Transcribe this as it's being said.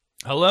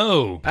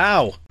Hello.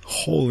 Ow.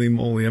 Holy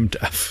moly, I'm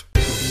deaf.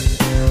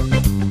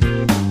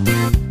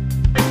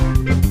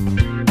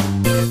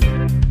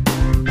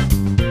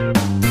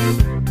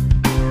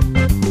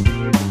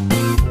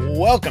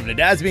 Welcome to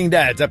Dads Being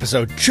Dads,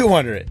 episode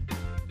 200.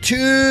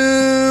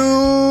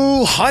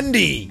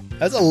 200.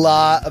 That's a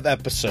lot of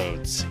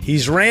episodes.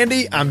 He's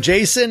Randy. I'm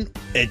Jason.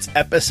 It's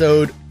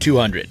episode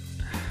 200.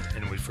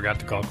 And we forgot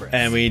to call Chris.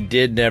 And we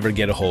did never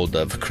get a hold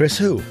of Chris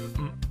who?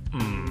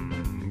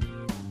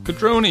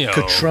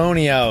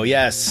 Catronio,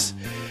 yes.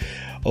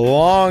 A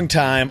long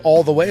time,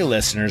 all the way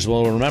listeners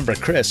will remember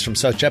Chris from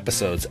such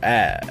episodes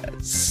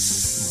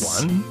as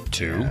 1,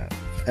 2,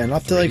 and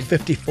up to like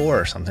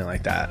 54 or something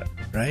like that,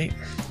 right?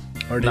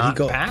 Or did he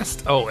go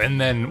past? Oh, and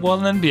then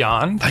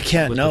beyond. I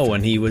can't know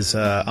when he was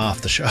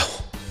off the show.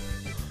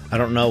 I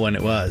don't know when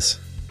it was.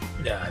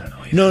 Yeah, I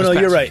don't know. No,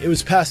 you're right. It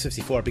was past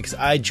 54 because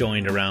I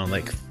joined around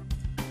like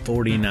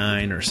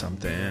 49 or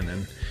something,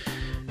 and.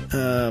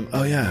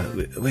 Oh yeah,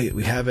 wait,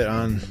 we have it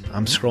on.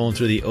 I'm scrolling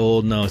through the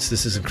old notes.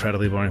 This is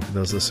incredibly boring for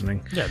those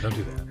listening. Yeah, don't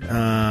do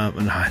that.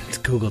 No,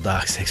 Google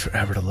Docs takes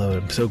forever to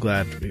load. I'm so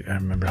glad I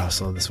remember how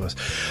slow this was.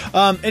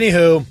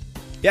 Anywho,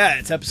 yeah,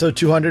 it's episode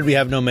 200. We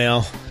have no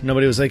mail.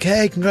 Nobody was like,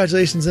 hey,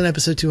 congratulations on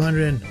episode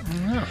 200.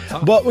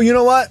 But well, you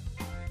know what?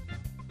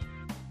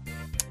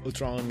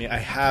 What's wrong with me? I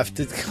have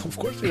to. Of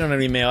course we don't have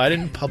any mail. I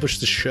didn't publish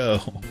the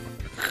show.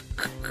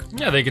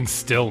 Yeah, they can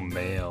still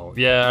mail.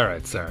 Yeah, all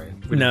right, sorry.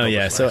 No,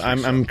 yeah. So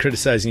I'm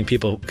criticizing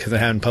people because I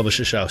haven't published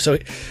a show. So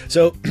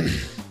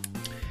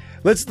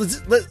let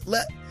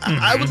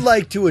I would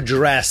like to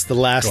address the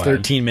last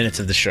 13 minutes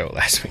of the show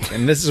last week,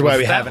 and this is why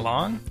we haven't.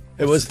 Long?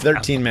 It was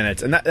 13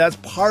 minutes, and that's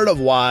part of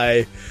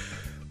why.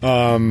 We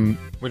don't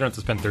have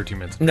to spend 13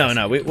 minutes. No.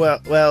 No.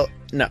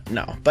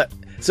 But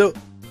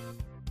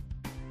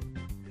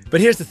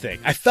here's the thing.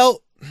 I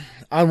felt,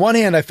 on one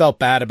hand, I felt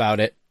bad about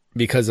it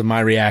because of my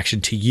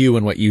reaction to you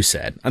and what you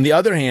said. On the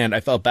other hand,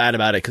 I felt bad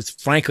about it because,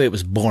 frankly, it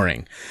was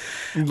boring.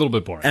 A little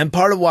bit boring. And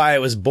part of why it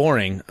was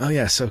boring. Oh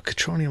yeah, so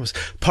Catronio was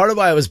part of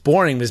why it was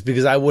boring was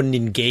because I wouldn't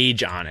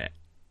engage on it.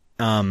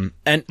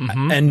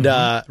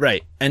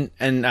 Right.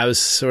 And I was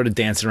sort of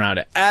dancing around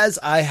it, as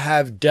I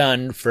have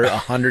done for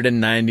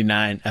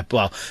 199.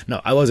 Well,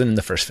 no, I wasn't in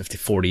the first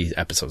 40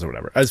 episodes or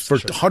whatever. I was for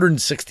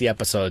 160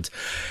 episodes.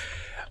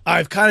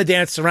 I've kind of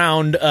danced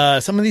around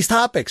some of these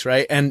topics,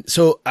 right? And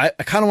so I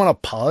kind of want to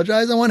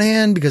apologize on one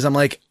hand because I'm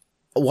like,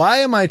 why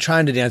am I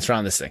trying to dance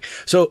around this thing?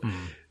 So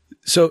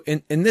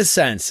in this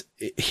sense,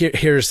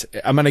 here's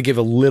I'm going to give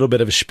a little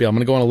bit of a spiel. I'm going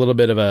to go on a little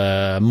bit of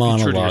a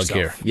monologue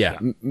here. Yeah.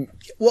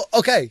 Well,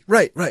 okay.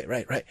 Right.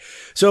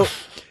 So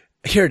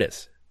here it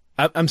is.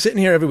 I'm sitting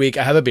here every week.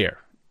 I have a beer.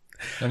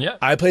 And yeah,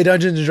 I play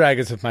Dungeons and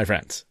Dragons with my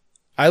friends.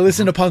 I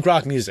listen to punk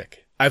rock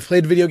music. I've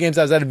played video games.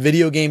 I was at a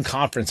video game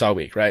conference all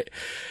week, right?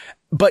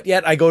 But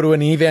yet I go to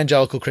an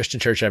evangelical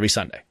Christian church every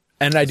Sunday,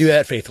 and I do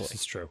that faithfully.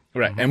 It's true.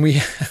 Right. Mm-hmm. And we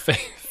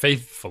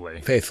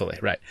faithfully.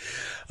 Right.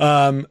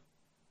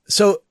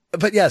 So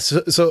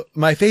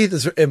my faith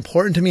is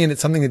important to me, and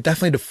it's something that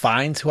definitely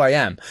defines who I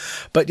am.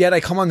 But yet I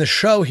come on the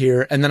show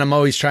here, and then I'm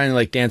always trying to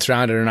like dance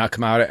around it or not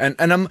come out. And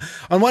I'm,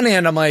 on one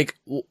hand, I'm like,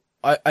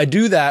 I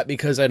do that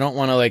because I don't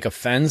want to like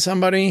offend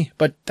somebody,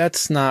 but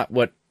that's not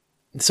what.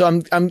 So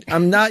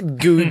I'm not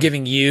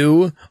giving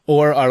you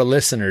or our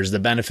listeners the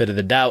benefit of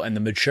the doubt and the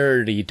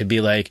maturity to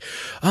be like,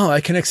 oh, I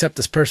can accept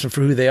this person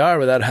for who they are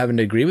without having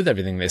to agree with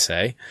everything they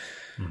say.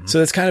 Mm-hmm. So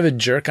that's kind of a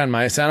jerk on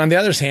my side. On the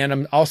other hand,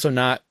 I'm also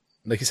not,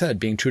 like you said,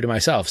 being true to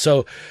myself.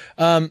 So,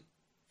 I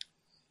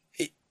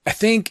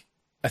think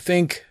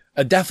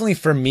definitely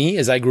for me,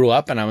 as I grew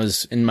up and I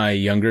was in my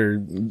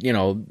younger,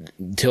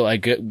 till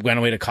I went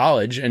away to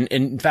college. And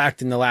in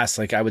fact, in the last,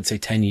 like, I would say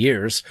 10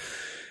 years,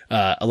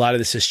 a lot of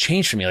this has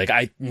changed for me. Like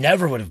I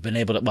never would have been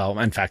able to, well,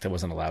 in fact, I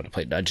wasn't allowed to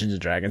play Dungeons and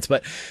Dragons,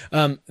 but,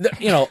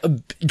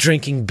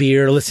 drinking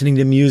beer, listening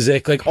to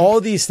music, like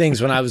all these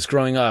things when I was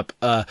growing up,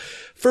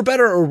 for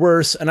better or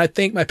worse. And I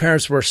think my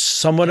parents were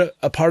somewhat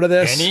a part of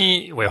this.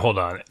 Wait, hold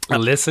on.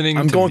 Listening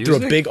I'm to going music?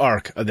 through a big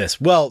arc of this.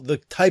 Well, the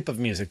type of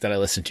music that I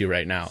listen to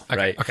right now,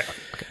 right? Okay.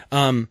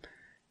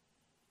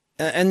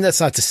 And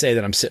that's not to say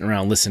that I'm sitting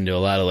around listening to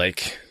a lot of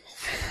like,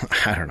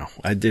 I don't know.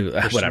 I do,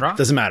 Christian whatever. rock?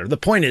 Doesn't matter. The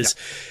point is,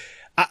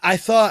 I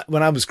thought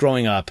when I was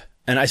growing up,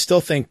 and I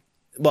still think,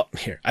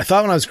 I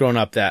thought when I was growing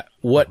up that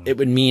what it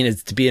would mean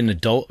is to be an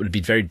adult would be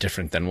very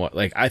different than what,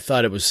 like, I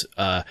thought it was,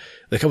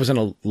 like I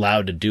wasn't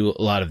allowed to do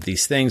a lot of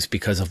these things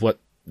because of what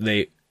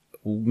they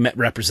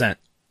represent.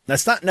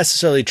 That's not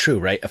necessarily true,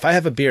 right? If I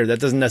have a beer, that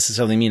doesn't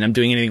necessarily mean I'm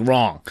doing anything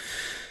wrong.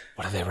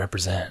 What do they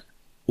represent?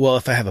 Well,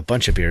 if I have a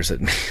bunch of beers,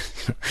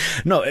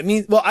 no, it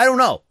means, well, I don't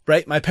know,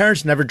 right? My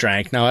parents never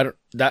drank. Now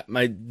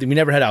we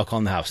never had alcohol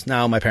in the house.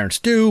 Now my parents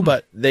do,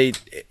 but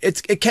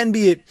it can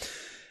be.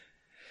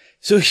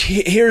 So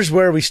here's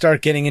where we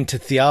start getting into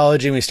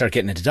theology and we start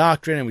getting into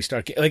doctrine and we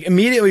start like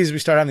immediately as we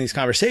start having these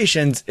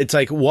conversations, it's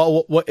like,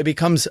 what it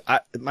becomes,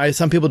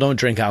 some people don't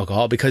drink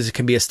alcohol because it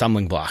can be a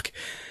stumbling block.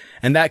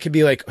 And that could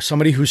be like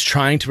somebody who's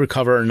trying to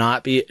recover or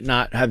not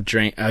have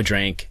a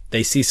drink.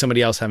 They see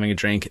somebody else having a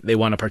drink. They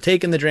want to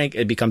partake in the drink.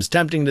 It becomes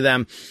tempting to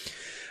them.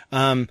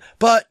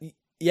 But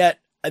yet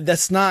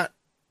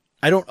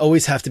I don't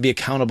always have to be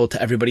accountable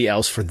to everybody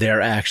else for their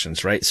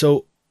actions, right?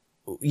 So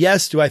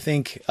yes, do I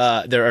think,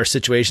 there are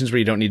situations where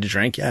you don't need to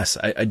drink? Yes,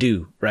 I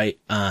do, right?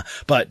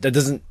 But that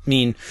doesn't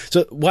mean,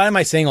 so why am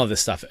I saying all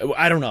this stuff?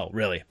 I don't know,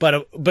 really.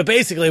 But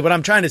basically what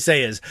I'm trying to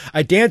say is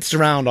I danced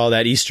around all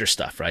that Easter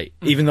stuff, right?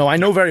 Even though I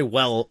know very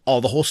well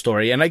the whole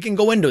story, and I can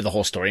go into the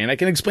whole story, and I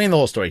can explain the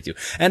whole story to you.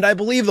 And I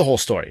believe the whole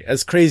story,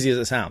 as crazy as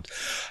it sounds.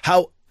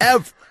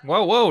 However,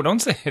 whoa,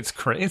 don't say it's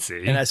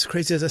crazy. And as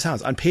crazy as it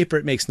sounds, on paper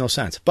it makes no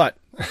sense. But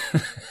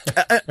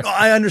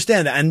I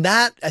understand that. And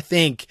that, I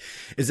think,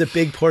 is a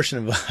big part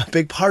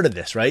of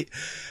this, right?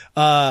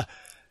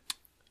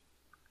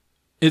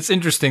 It's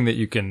interesting that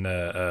you can,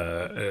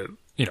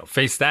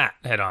 face that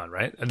head on,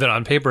 right? And then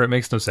on paper it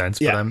makes no sense,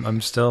 but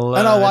I'm still...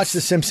 and I'll watch The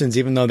Simpsons,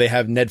 even though they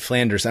have Ned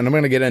Flanders. And I'm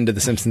going to get into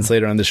The Simpsons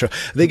later on the show.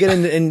 They get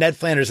in Ned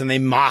Flanders and they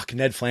mock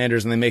Ned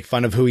Flanders and they make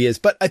fun of who he is.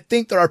 But I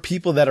think there are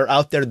people that are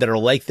out there that are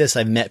like this.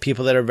 I've met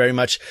people that are very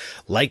much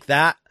like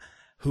that,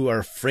 who are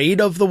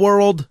afraid of the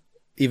world,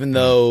 even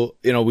though,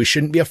 we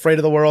shouldn't be afraid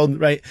of the world,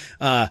 right?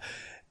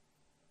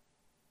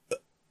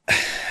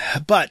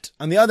 But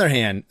on the other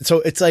hand, so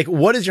it's like,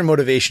 what is your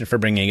motivation for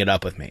bringing it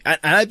up with me? And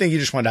I think you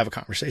just wanted to have a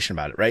conversation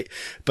about it, right?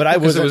 But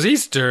it was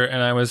Easter,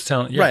 and I was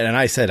telling you. Right, and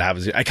I said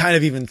I kind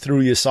of even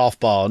threw you a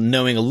softball,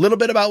 knowing a little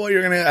bit about what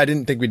you're I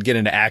didn't think we'd get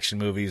into action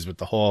movies with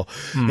the whole,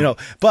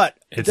 but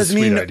it doesn't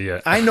mean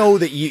idea. I know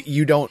that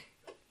you don't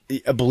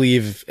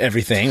believe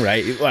everything,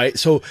 right? Right.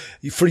 So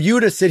for you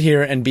to sit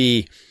here and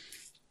be,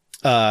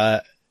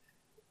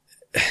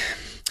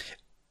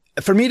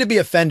 for me to be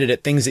offended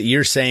at things that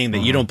you're saying that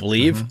you don't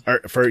believe,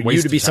 or for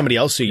you to be somebody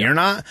else who you're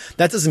not,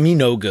 that doesn't mean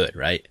no good,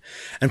 right?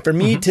 And for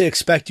me to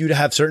expect you to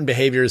have certain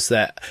behaviors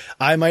that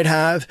I might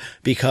have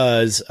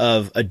because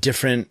of a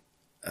different,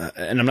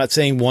 and I'm not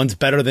saying one's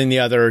better than the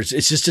other,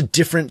 it's just a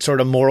different sort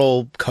of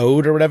moral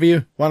code or whatever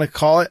you want to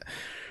call it,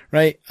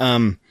 right?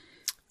 And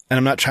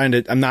I'm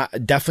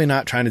definitely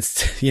not trying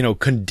to,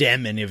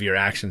 condemn any of your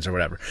actions or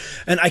whatever.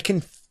 And I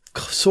can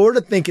sort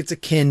of think it's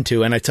akin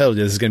to, and I told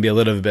you this is going to be a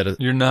little bit of...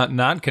 You're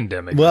not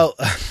condemning. Well,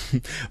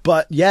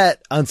 but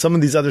yet on some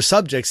of these other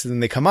subjects, then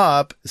they come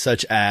up,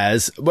 such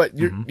as what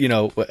you're,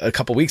 a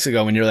couple weeks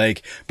ago when you're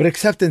like, but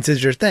acceptance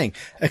is your thing.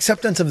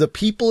 Acceptance of the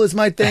people is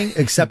my thing.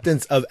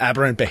 Acceptance of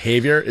aberrant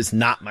behavior is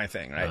not my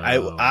thing, right? I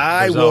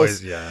will,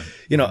 always,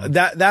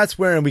 that's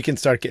where we can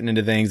start getting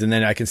into things, and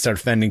then I can start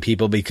offending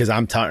people because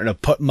I'm trying to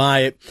put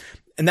my...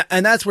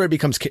 And that's where it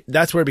becomes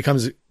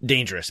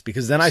dangerous,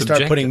 because then I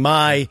start putting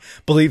my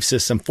belief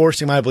system,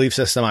 forcing my belief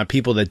system on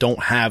people that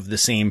don't have the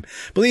same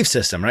belief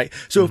system, right?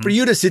 So for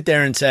you to sit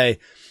there and say,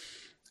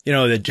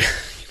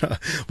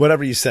 that,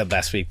 whatever you said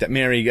last week, that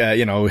Mary, had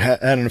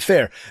an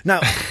affair.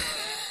 Now,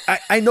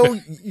 I know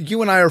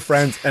you and I are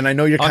friends, and I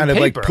know you're kind of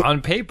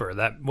on paper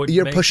that would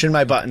you're pushing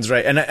my buttons,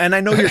 right? And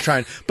I know you're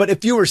trying, but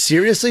if you were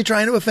seriously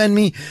trying to offend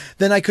me,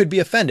 then I could be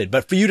offended.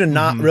 But for you to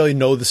not really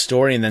know the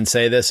story and then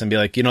say this and be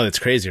like, that's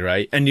crazy,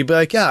 right? And you'd be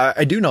like, yeah,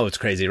 I do know it's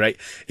crazy, right?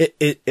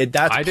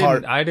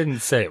 I didn't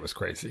say it was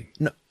crazy.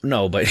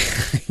 No, but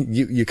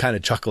you kind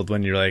of chuckled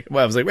when you're like,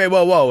 well, I was like, wait,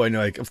 whoa. And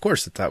you're like, of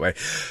course it's that way.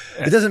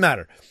 It doesn't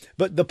matter.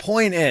 But the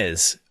point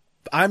is,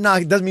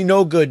 it doesn't mean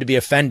no good to be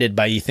offended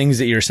by things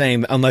that you're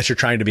saying unless you're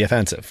trying to be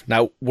offensive.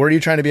 Now, were you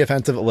trying to be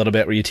offensive a little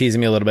bit? Were you teasing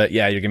me a little bit?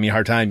 Yeah, you're giving me a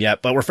hard time. Yeah,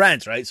 but we're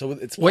friends, right? So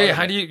it's... Wait,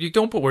 how do you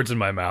don't put words in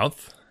my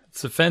mouth.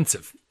 It's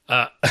offensive.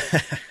 Good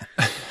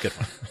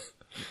one.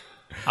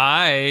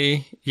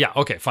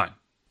 Okay, fine.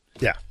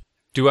 Yeah.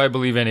 Do I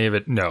believe any of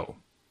it? No.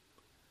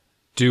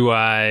 Do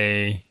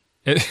I...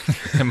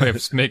 Am I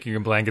making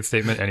a blanket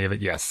statement? Any of it?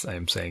 Yes, I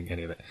am saying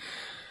any of it.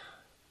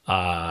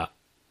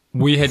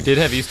 We did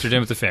have Easter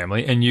dinner with the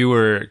family, and you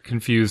were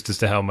confused as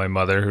to how my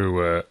mother,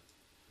 who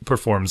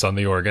performs on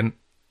the organ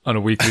on a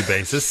weekly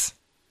basis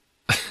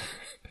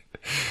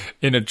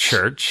in a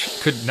church,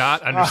 could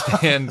not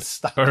understand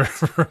or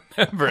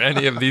remember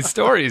any of these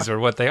stories or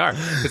what they are.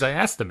 Because I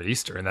asked them at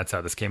Easter, and that's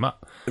how this came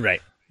up.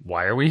 Right.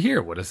 Why are we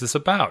here? What is this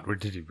about? Or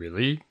did he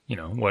really,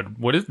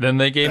 what is... Then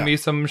they gave me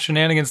some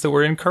shenanigans that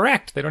were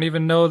incorrect. They don't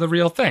even know the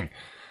real thing.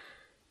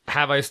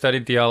 Have I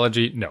studied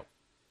theology? No.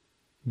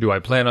 Do I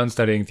plan on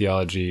studying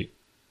theology?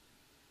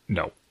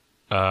 No.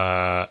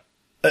 No.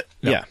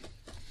 Yeah.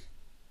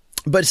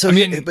 But so,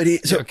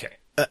 okay.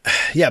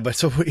 But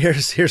so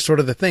here's sort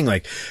of the thing,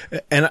 like,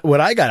 and what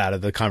I got out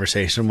of the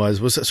conversation was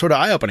sort of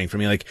eye-opening for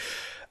me, like,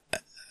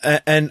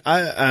 and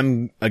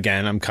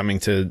I'm coming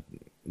to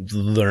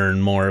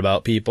learn more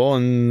about people,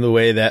 and the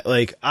way that,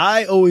 like,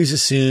 I always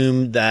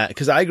assumed that,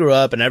 because I grew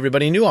up and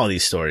everybody knew all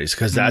these stories,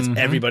 because that's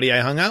everybody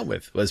I hung out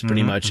with was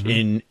pretty much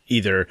in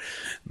either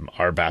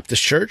our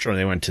Baptist church, or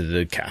they went to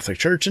the Catholic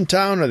church in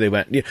town, or they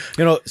went,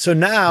 so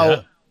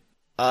now,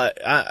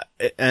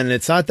 and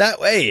it's not that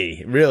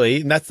way,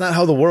 really. And that's not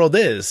how the world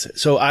is.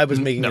 So I was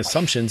making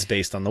assumptions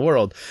based on the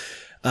world.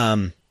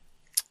 So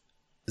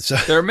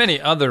there are many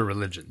other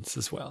religions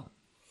as well.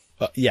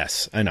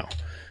 Yes, I know.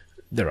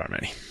 There are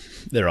many.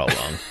 They're all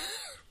wrong.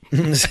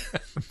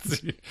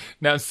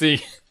 Now,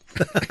 see,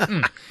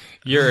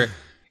 you're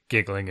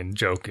giggling and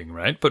joking,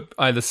 right? But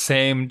by the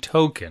same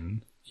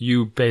token,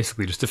 you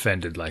basically just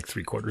offended like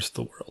 3/4 of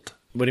the world.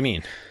 What do you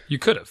mean? You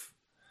could have.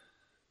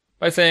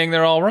 By saying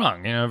they're all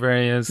wrong,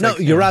 very. No,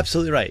 you're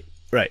absolutely right.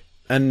 Right.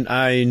 And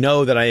I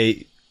know that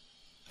I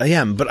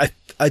am, but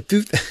I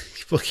do.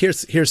 Well,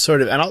 here's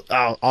sort of, and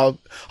I'll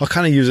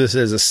kind of use this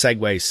as a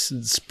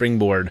segue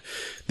springboard.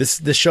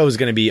 This show is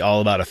going to be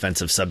all about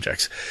offensive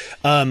subjects.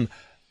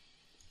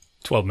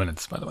 12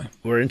 minutes, by the way.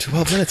 We're in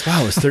 12 minutes.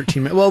 Wow, it's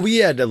 13 minutes. Well, we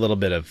had a little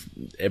bit of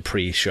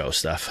pre-show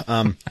stuff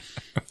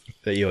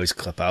that you always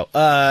clip out.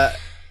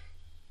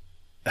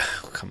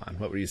 Come on,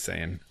 what were you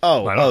saying?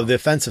 Oh, the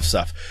offensive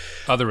stuff.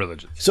 Other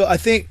religions. So I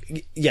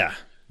think, yeah.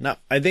 No,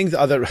 I think the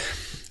other.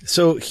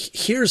 So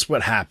here's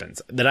what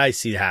happens that I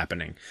see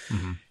happening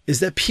is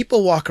that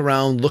people walk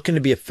around looking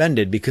to be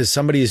offended because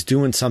somebody is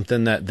doing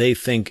something that they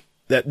think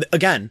that,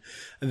 again,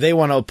 they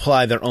want to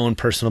apply their own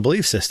personal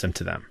belief system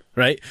to them.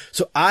 Right.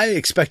 So I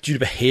expect you to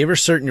behave a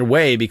certain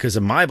way because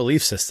of my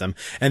belief system,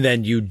 and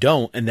then you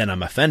don't, and then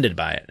I'm offended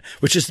by it,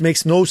 which just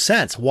makes no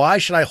sense. Why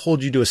should I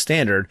hold you to a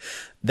standard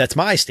that's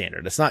my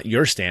standard? It's not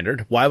your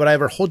standard. Why would I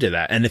ever hold you to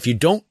that? And if you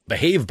don't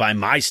behave by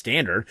my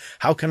standard,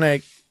 how can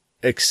I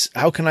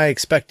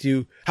expect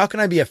you? How can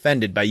I be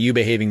offended by you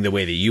behaving the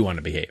way that you want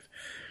to behave?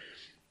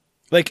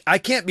 Like, I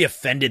can't be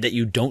offended that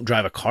you don't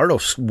drive a car to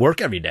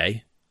work every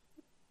day.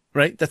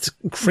 Right? That's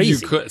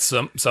crazy. You could.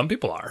 Some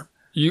people are.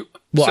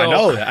 Well, so, I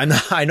know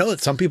that. I know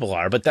that some people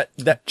are, but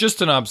that just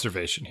an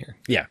observation here.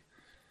 Yeah.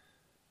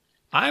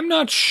 I'm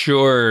not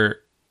sure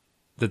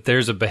that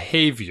there's a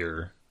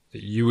behavior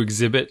that you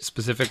exhibit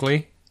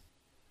specifically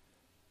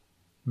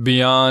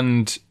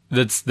beyond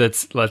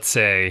that's let's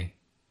say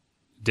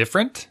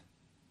different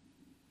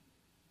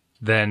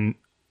than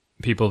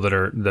people that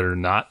are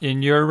not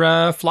in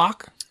your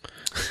flock,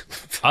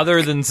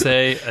 other than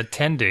say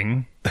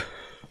attending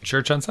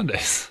church on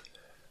Sundays.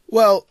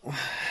 Well,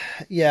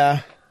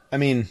 yeah. I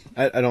mean,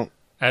 I don't.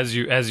 As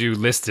you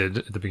listed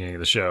at the beginning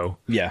of the show.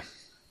 Yeah.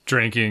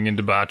 Drinking and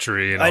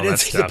debauchery and all that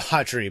stuff. I didn't say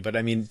debauchery, but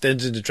I mean,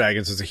 Dungeons &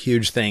 Dragons was a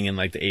huge thing in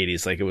like the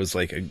 80s. Like, it was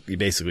like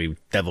basically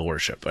devil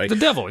worship, right? The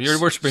devil. You're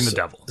worshiping the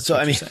devil. So,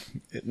 I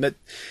mean,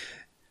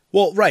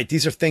 well, right.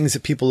 These are things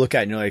that people look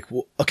at and you're like,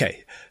 well,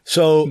 okay.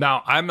 So.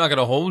 Now, I'm not going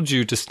to hold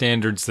you to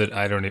standards that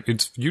I don't even.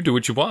 You do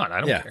what you want.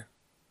 I don't care.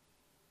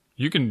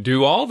 You can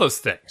do all those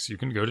things. You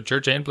can go to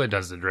church and play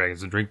Dungeons &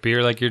 Dragons and drink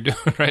beer like you're doing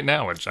right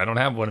now, which I don't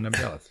have one and I'm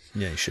jealous.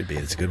 Yeah, you should be.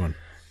 It's a good one.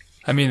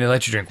 I mean, they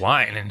let you drink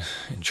wine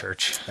in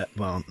church.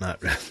 Well, not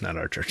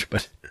our church,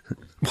 but...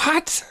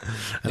 What?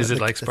 Is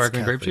it like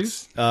sparkling grape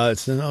juice?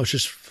 It's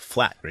just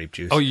flat grape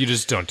juice. Oh, you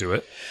just don't do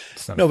it?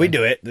 No, we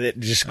do it.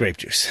 Just grape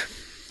juice.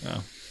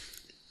 Oh.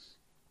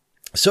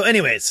 So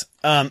anyways,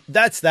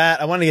 that's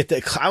that. I want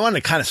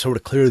to kind of sort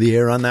of clear the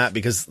air on that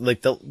because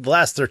like the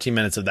last 13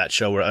 minutes of that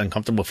show were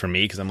uncomfortable for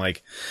me because I'm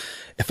like,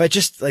 if I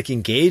just like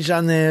engage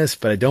on this,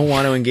 but I don't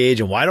want to engage,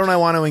 and why don't I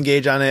want to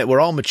engage on it? We're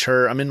all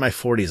mature. I'm in my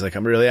 40s. Like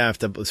I have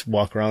to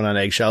walk around on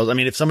eggshells. I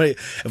mean, if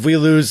we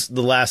lose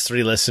the last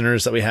 3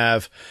 listeners that we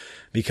have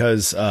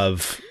because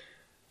of,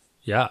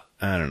 yeah,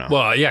 I don't know.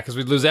 Well, yeah, because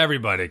we'd lose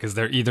everybody because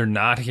they're either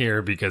not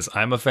here because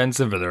I'm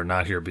offensive or they're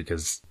not here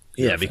because.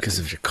 Yeah, because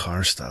of your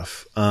car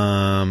stuff.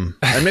 And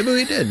maybe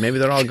we did. Maybe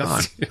they're all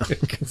gone.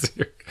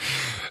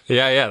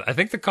 Yeah. I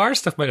think the car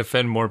stuff might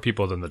offend more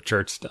people than the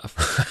church stuff.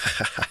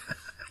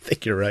 I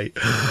think you're right.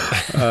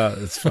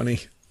 It's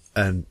funny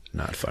and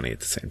not funny at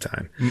the same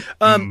time.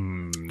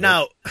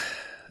 Now,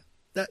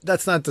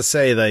 that's not to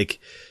say like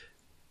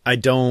I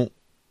don't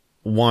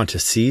want to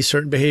see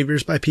certain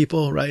behaviors by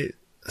people, right?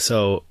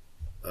 So,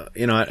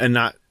 and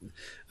not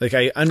like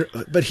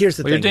but here's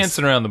the thing. You're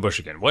dancing around the bush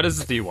again. What is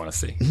it that you want to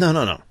see?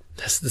 No.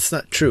 That's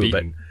not true.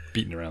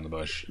 Beating around the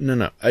bush.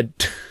 No. I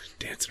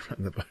dance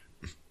around the bush.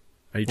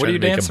 Are you trying to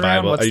make a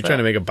Bible? Are you trying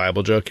to make a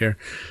Bible joke here?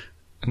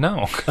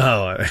 No.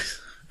 Oh,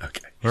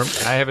 okay.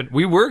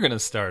 We were going to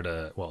start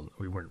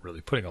we weren't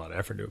really putting a lot of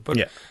effort into it,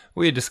 but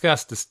we had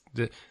discussed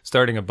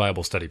starting a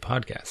Bible study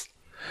podcast.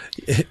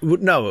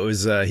 No, it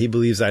was He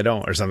Believes I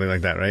Don't or something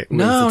like that, right?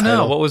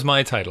 No. What was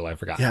my title? I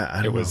forgot. Yeah,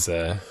 I don't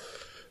know.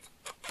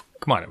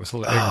 Come on, it was.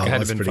 It had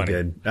to been pretty funny.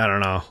 Good. I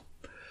don't know.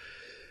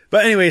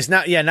 But anyways,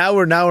 now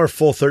we're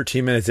full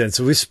 13 minutes in.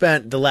 So we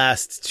spent the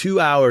last 2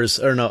 hours,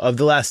 of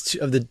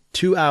the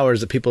 2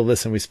 hours that people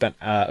listen, we spent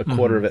a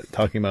quarter of it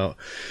talking about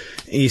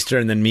Easter,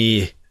 and then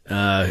me,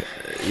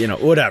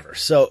 whatever.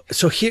 So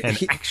here,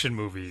 action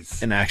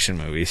movies. And action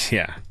movies,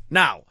 yeah.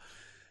 Now,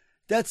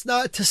 that's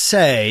not to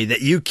say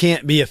that you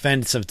can't be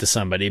offensive to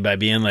somebody by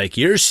being like,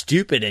 you're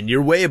stupid and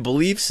your way of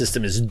belief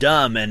system is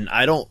dumb and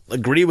I don't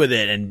agree with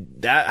it.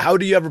 And how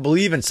do you ever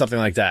believe in something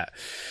like that?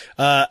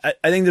 I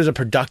think there's a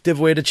productive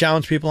way to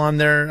challenge people on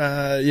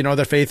their,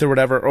 their faith or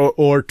whatever,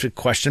 or to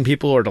question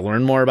people or to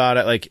learn more about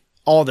it. Like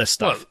all this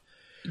stuff.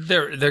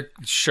 Well, they're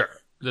sure.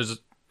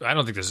 I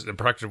don't think there's a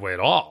productive way at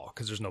all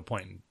because there's no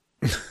point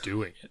in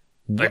doing it.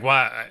 Like,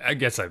 why? I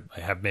guess I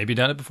have maybe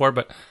done it before,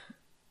 but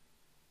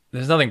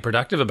There's nothing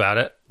productive about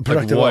it.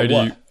 Productive like, why about do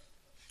what?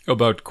 you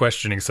about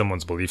questioning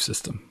someone's belief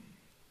system?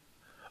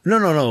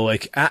 No.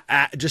 Like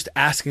just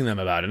asking them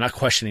about it, not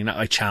questioning, not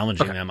like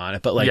challenging them on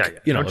it, but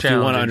like you know, No if you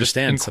want challenging, to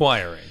understand, just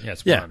inquiring.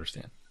 Yes, Yeah. want to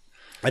understand.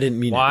 I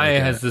didn't mean Why it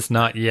like has this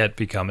not yet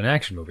become an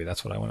action movie?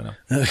 That's what I want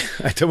to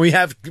know.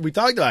 we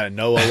talked about it.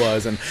 Noah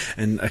was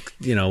and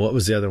you know, what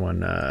was the other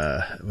one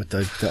with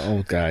the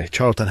old guy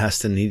Charlton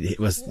Heston? He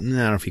was, I don't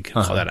know if you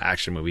can call that an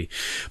action movie,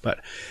 but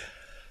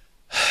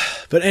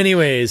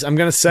anyways, I'm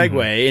gonna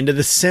segue into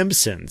The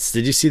Simpsons.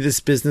 Did you see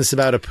this business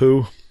about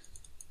Apu?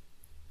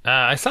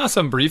 I saw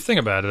some brief thing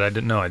about it. I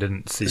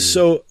didn't see.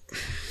 So,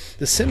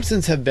 The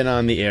Simpsons have been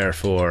on the air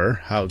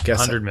for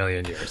 100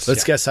 million years.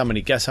 Let's guess how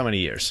many. Guess how many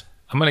years?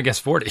 I'm gonna guess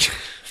 40.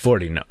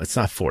 40. No, it's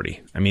not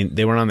 40. I mean,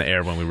 they were on the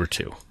air when we were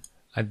 2.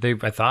 I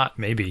thought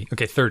maybe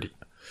 30.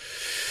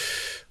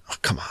 Oh,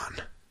 come on,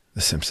 The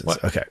Simpsons.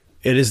 What? Okay,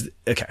 it is.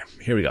 Okay,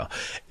 here we go.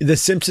 The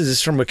Simpsons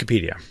is from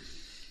Wikipedia.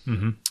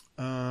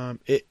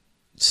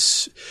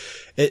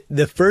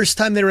 The first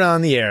time they were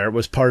on the air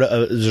was part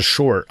of it was a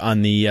short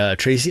on the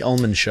Tracy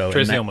Ullman show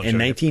in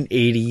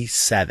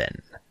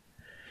 1987.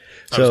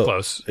 I was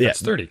close.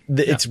 That's 30.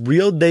 Its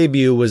real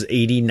debut was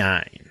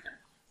 89.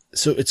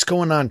 So it's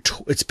going on.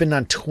 It's been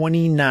on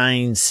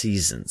 29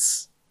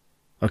 seasons.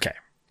 Okay,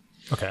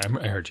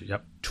 I heard you.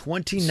 Yep.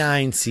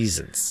 29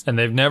 seasons. And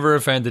they've never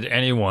offended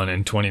anyone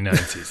in 29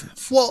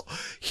 seasons. Well,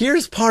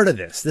 here's part of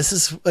this. This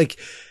is like,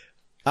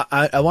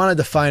 I wanted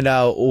to find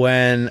out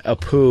when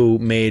Apu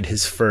made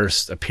his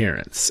first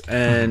appearance,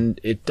 and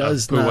it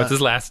does Apu, not. what's his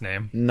last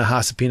name?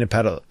 Nahasapina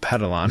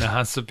Petalon.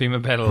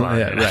 Nahasapima Petalon.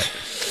 Yeah, right.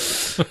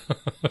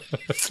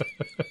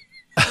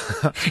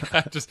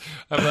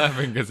 I'm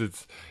laughing because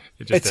it's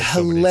It's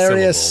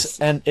hilarious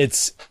and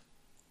it's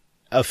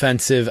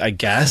offensive, I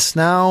guess.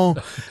 Now,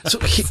 so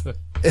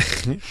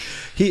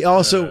he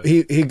also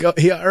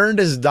he earned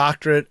his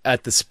doctorate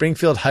at the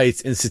Springfield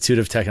Heights Institute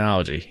of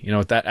Technology. You know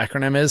what that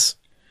acronym is?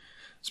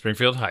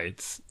 Springfield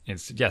Heights.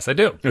 Yes, I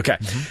do. Okay,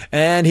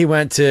 and he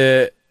went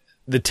to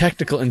the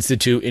Technical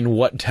Institute in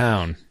what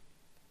town?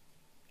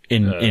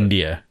 In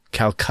India,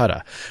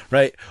 Calcutta,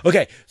 right?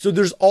 Okay, so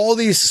there's all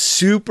these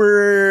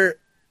super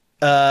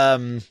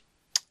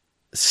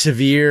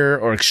severe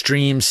or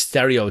extreme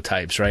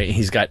stereotypes, right?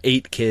 He's got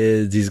 8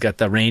 kids. He's got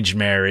the arranged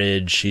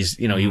marriage. He's,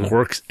 you know, he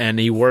works in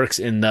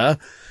the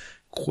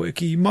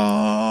Quickie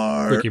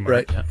Mart,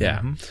 right?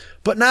 Yeah.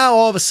 But now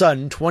all of a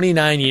sudden,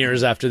 29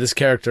 years after this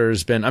character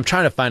has been, I'm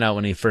trying to find out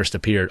when he first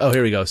appeared. Oh,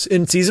 here we go.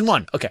 In season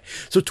 1. Okay.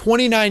 So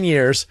 29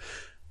 years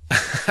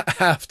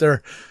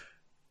after,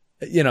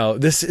 you know,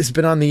 this has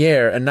been on the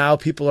air and now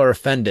people are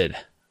offended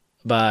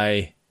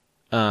by,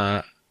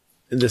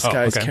 this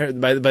guy's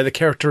by the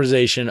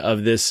characterization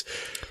of this.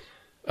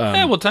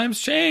 Yeah, well,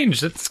 times change.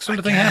 That sort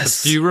of thing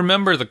happens. Do you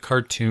remember the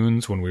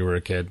cartoons when we were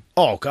a kid?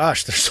 Oh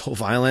gosh, they're so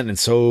violent and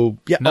so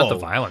Not the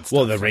violence.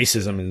 Well, the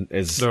racism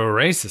is the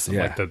racism,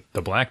 like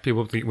the black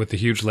people with the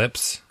huge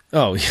lips.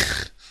 Oh, yeah.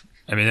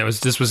 I mean,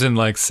 this was in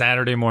like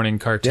Saturday morning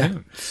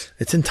cartoons. Yeah.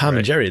 It's in Tom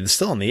and Jerry. It's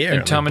still in the air.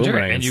 In Tom and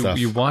Jerry, and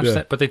you watch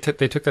that, but they took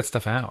that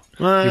stuff out.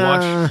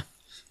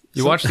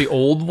 You watch the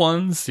old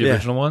ones, the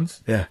original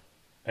ones. Yeah.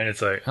 And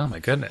it's like, oh my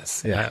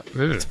goodness. Yeah.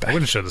 I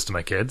wouldn't show this to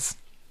my kids.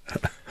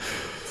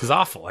 This is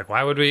awful. Like,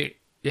 why would we?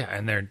 Yeah.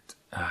 And they're,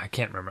 I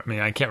can't remember. I mean,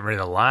 I can't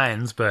remember the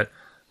lines, but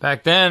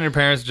back then your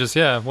parents just,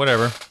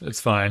 whatever. It's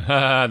fine.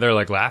 They're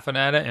like laughing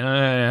at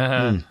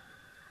it.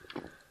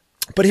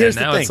 But here's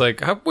and now the thing.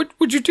 It's like, what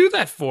would you do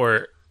that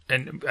for?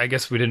 And I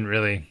guess we didn't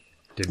really,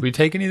 did we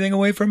take anything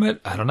away from it?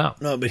 I don't know.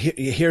 No, but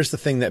here's the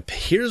thing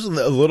here's a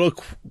little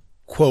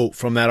quote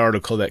from that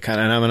article that and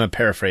I'm going to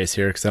paraphrase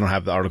here because I don't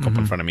have the article up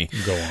in front of me.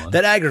 Go on.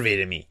 That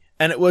aggravated me.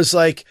 And it was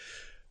like,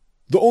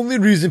 the only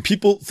reason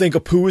people think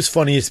Apu is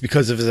funny is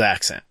because of his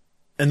accent.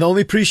 And the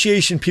only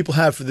appreciation people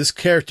have for this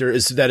character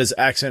is that his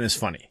accent is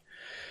funny.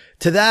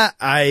 To that,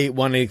 I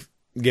want to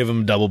give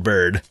him double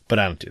bird, but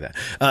I don't do that.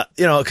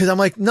 Cause I'm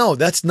like, no,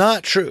 that's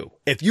not true.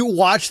 If you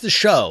watch the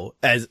show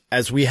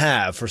as we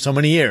have for so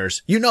many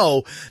years, you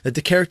know that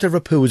the character of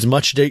Apu is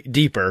much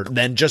deeper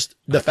than just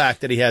the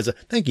fact that he has a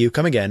thank you,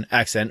 come again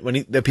accent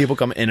when the people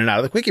come in and out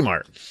of the Quickie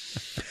Mart.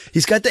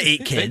 He's got the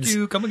 8 kids. Thank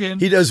you, come again.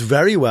 He does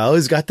very well.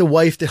 He's got the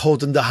wife that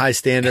holds him to high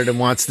standard and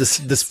wants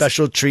the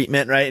special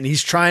treatment, right? And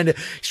he's trying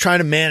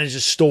to manage a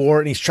store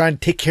and he's trying to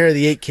take care of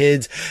the 8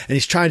 kids and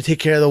he's trying to take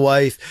care of the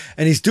wife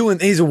and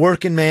he's a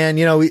working man,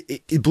 you know,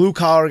 he blue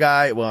collar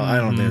guy. Well, I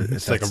don't know.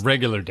 It's like a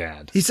regular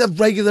dad. He's a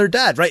regular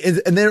dad, right?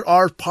 And there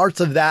are parts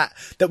of that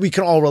we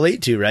can all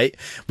relate to, right?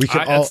 We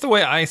can That's the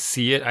way I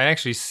see it. I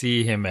actually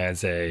see him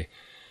as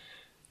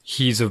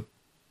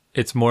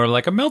it's more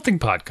like a melting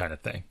pot kind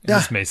of thing. And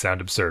this may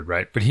sound absurd,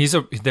 right? But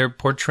they're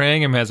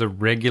portraying him as a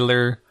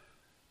regular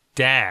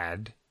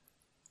dad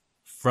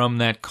from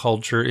that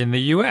culture in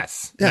the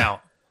U.S. Yeah.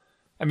 Now,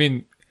 I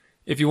mean,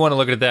 if you want to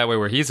look at it that way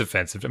where he's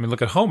offensive, I mean,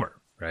 look at Homer,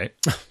 right?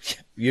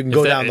 You can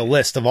go down the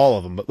list of all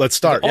of them, but let's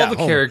start. All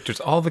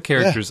the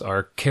characters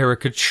are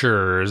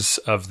caricatures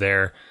of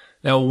their...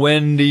 Now,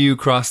 when do you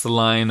cross the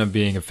line of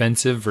being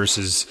offensive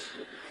versus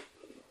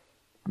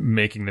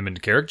making them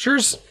into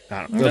caricatures.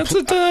 I don't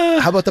know.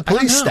 How about the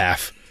police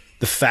staff?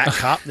 The fat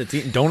cop that's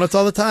eating donuts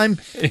all the time.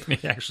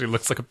 He actually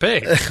looks like a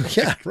pig.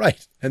 Yeah,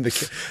 right. And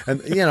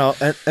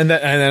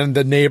then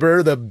the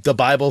neighbor, the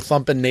Bible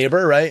thumping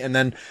neighbor, right? And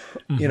then,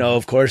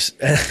 of course,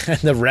 and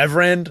the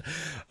Reverend.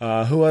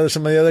 Who are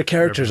some of the other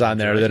characters on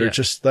there that are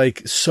just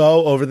like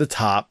so over the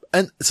top?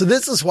 And so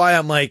this is why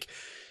I'm like,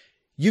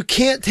 you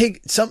can't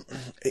take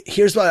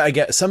here's what I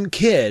get. Some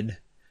kid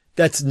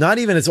that's not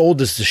even as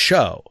old as the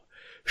show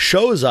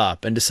shows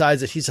up and decides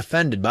that he's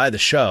offended by the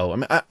show. I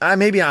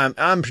mean,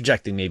 I'm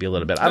projecting maybe a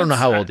little bit. I don't know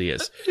how old he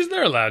is.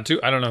 They're allowed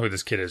to. I don't know who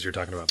this kid is you're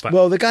talking about. But.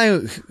 Well, the guy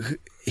who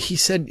he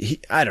said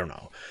I don't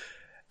know.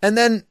 And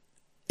then,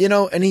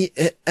 and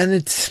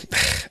it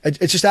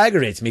just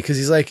aggravates me because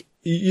he's like,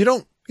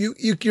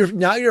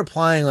 you're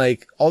applying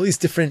like all these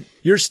different,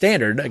 your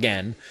standard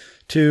again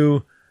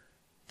to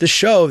the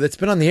show that's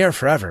been on the air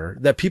forever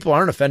that people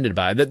aren't offended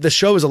by. That the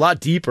show is a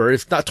lot deeper.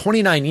 It's not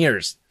 29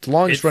 years. It's the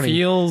longest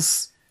running.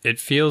 It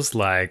feels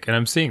like, and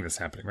I'm seeing this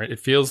happening, right? It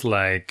feels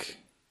like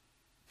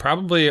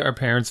probably our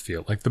parents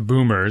feel like the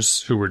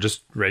boomers who were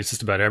just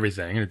racist about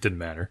everything and it didn't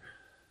matter.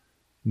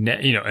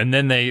 And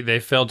then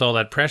they felt all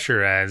that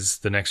pressure as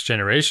the next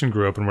generation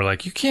grew up and were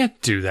like, you can't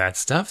do that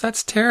stuff.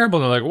 That's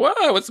terrible. And they're like,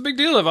 whoa, what's the big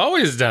deal? I've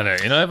always done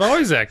it. I've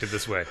always acted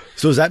this way.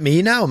 So is that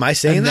me now? Am I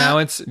saying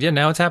that?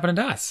 Now it's happening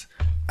to us.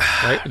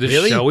 Right? The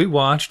Really? show we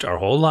watched our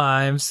whole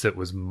lives that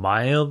was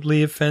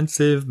mildly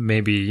offensive,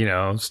 maybe,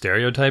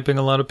 stereotyping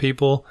a lot of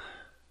people.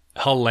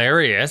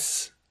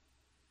 Hilarious.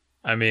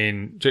 I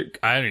mean,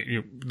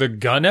 the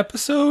gun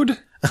episode.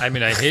 I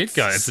mean, I hate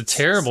gun. It's a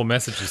terrible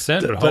message to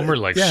send. But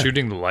Homer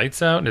shooting the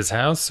lights out in his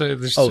house. So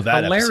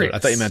that hilarious. Episode. I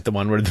thought you meant the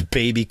one where the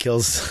baby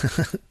kills.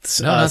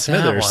 No, not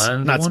Smithers. That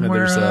one. Not the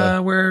one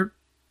Smithers.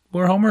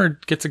 Where Homer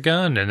gets a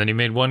gun and then he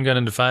made one gun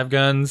into 5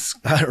 guns.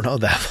 I don't know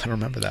that. I don't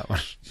remember that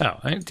one. No,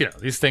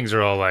 these things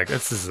are all like,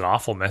 this is an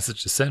awful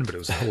message to send, but it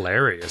was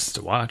hilarious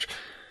to watch.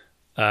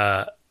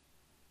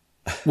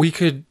 We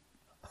could.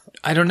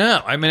 I don't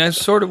know. I mean, I'm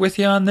sort of with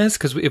you on this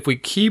because if we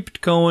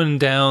keep going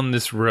down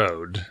this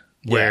road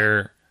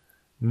where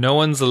no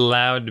one's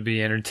allowed to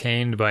be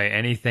entertained by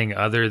anything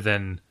other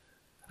than,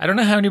 I don't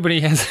know how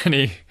anybody has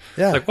any,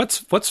 like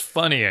what's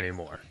funny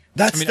anymore.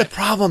 That's the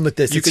problem with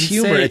this. It's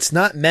humor. It's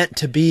not meant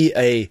to be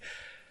I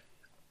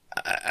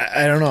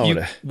don't know.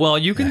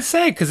 You can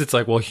say, because it's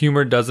like, well,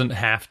 humor doesn't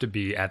have to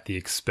be at the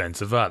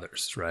expense of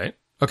others, right?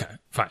 Okay,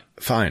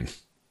 fine.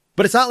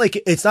 But it's not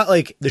like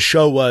the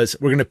show was,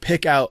 we're going to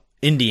pick out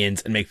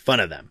Indians and make fun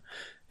of them.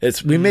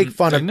 We make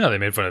fun of. No, they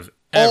made fun of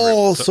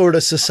all sort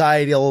of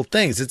societal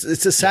things.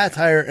 It's a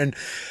satire, and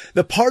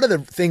the part of the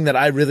thing that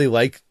I really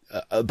like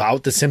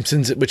about The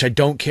Simpsons, which I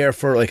don't care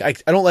for, like I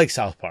don't like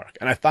South Park,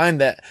 and I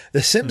find that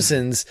The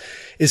Simpsons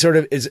is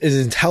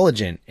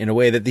intelligent in a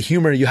way that the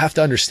humor you have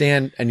to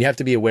understand and you have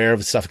to be aware of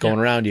the stuff going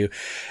around you.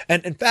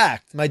 And in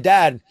fact, my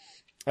dad.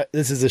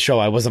 This is a show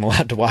I wasn't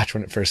allowed to watch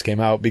when it first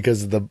came out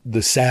because of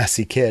the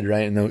sassy kid,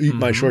 right? And they'll eat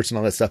my shorts and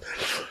all that stuff.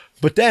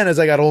 But then as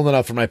I got old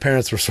enough, and my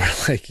parents were sort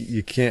of like,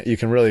 you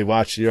can really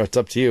watch, it's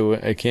up to you.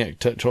 I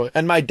can't.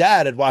 And my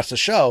dad had watched the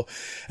show,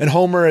 and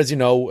Homer, as you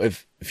know,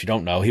 if you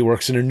don't know, he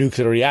works in a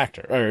nuclear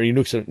reactor, he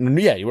works at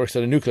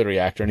a nuclear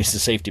reactor, and he's the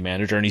safety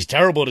manager, and he's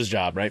terrible at his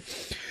job, right?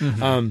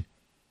 Mm-hmm.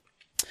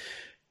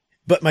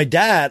 But my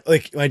dad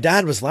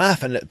was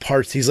laughing at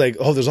parts. He's like,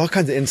 oh, there's all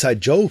kinds of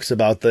inside jokes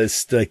about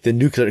this, like the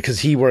nuclear,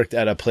 because he worked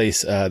at a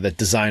place that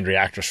designed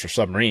reactors for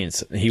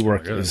submarines. He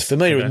was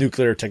familiar with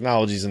nuclear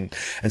technologies and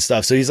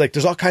stuff. So he's like,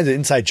 there's all kinds of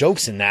inside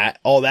jokes in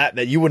all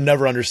that you would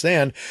never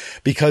understand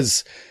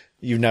because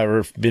you've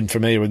never been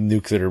familiar with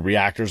nuclear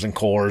reactors and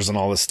cores and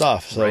all this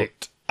stuff. So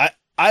right.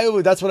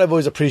 That's what I've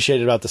always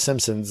appreciated about The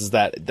Simpsons is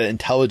that the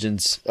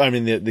intelligence, I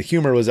mean, the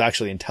humor was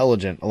actually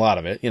intelligent, a lot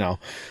of it,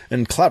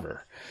 and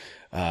clever.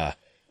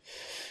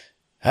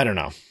 I don't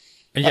know.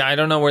 Yeah, I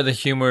don't know where the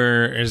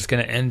humor is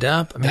going to end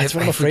up. I mean, that's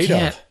what I'm afraid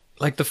of.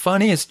 Like, the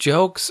funniest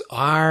jokes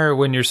are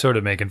when you're sort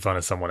of making fun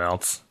of someone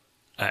else,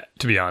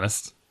 to be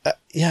honest.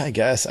 Yeah, I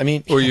guess. I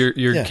mean... Or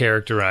you're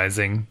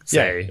characterizing,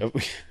 say,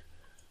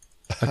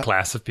 a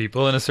class of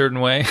people in a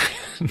certain way.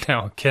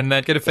 Now, can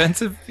that get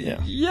offensive?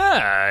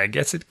 Yeah, I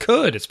guess it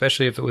could,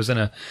 especially if it was in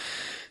a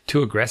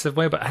too aggressive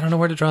way, but I don't know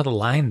where to draw the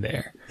line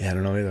there. Yeah, I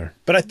don't know either.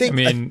 But I think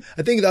I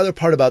think the other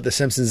part about The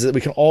Simpsons is that we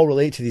can all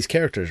relate to these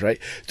characters, right?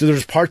 So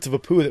there's parts of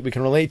Apu that we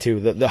can relate to,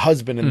 the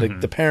husband and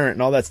the parent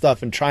and all that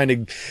stuff, and trying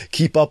to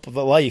keep up with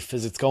the life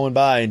as it's going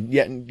by,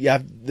 and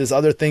yet there's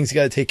other things you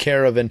got to take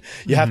care of, and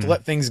you have to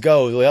let things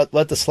go,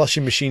 let the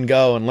slushing machine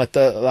go, and let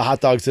the hot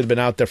dogs that have been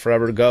out there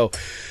forever go.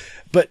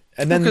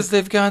 Because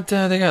they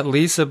got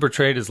Lisa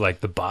portrayed as like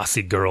the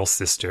bossy girl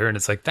sister, and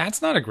it's like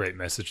that's not a great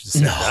message to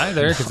send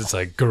either, because it's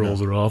like girls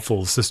are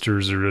awful,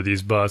 sisters are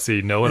these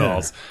bossy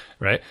know-it-alls,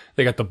 right?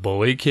 They got the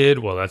bully kid.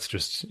 Well, that's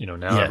just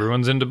now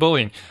everyone's into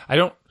bullying.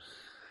 I'm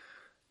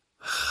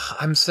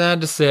sad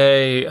to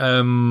say,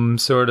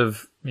 sort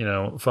of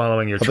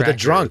following your. But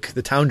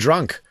the town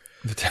drunk.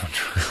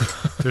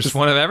 There's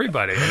one of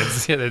everybody,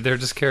 and they're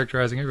just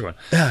characterizing everyone.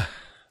 Yeah.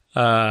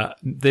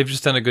 They've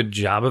just done a good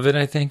job of it,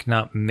 I think,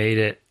 not made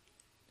it.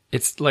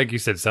 It's like you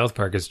said, South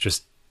Park is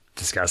just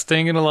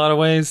disgusting in a lot of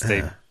ways.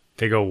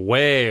 They go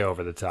way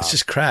over the top. It's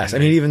just crass. I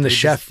mean, even the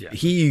chef,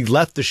 he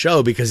left the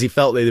show because he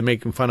felt they were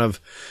making fun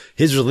of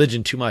his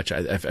religion too much.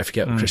 I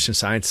forget, Christian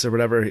Science or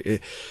whatever.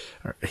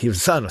 He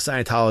was son of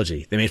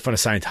Scientology. They made fun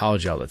of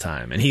Scientology all the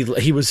time. And he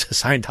was a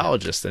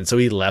Scientologist. And so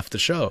he left the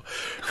show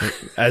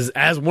as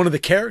one of the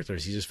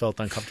characters. He just felt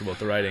uncomfortable with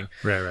the writing.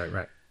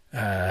 Right.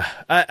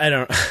 I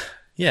don't.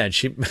 Yeah, and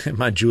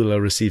Majula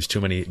receives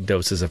too many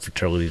doses of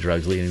fertility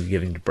drugs, leading to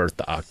giving birth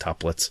to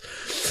octuplets.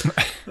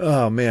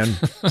 Oh man,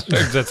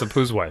 that's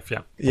Apu's wife.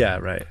 Yeah. Yeah,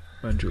 right.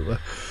 Majula.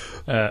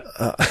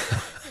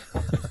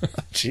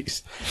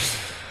 Jeez.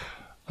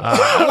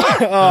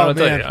 Oh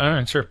man. All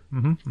right, sure.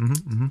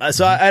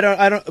 So I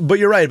don't. But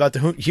you're right about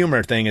the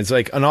humor thing. It's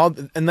like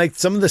like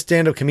some of the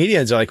stand-up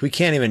comedians are like, we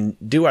can't even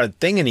do our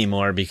thing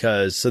anymore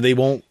so they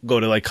won't go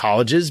to like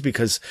colleges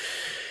because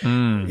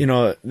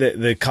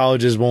the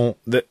colleges won't.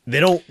 They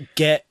don't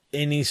get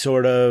any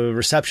sort of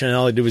reception, and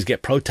all they do is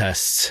get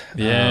protests.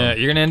 Yeah,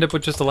 you're gonna end up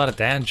with just a lot of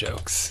dad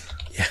jokes.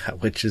 Yeah,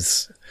 which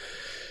is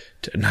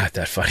not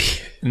that funny.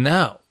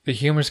 No, the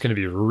humor's gonna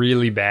be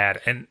really bad,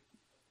 and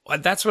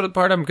that's what the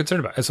part I'm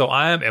concerned about. So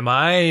am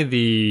I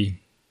the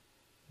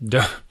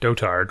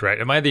dotard,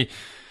 right? Am I the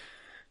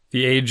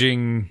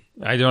aging,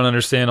 I don't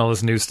understand all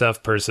this new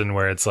stuff person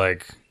where it's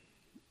like,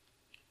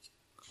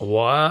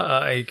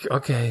 what?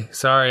 Okay,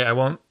 sorry, I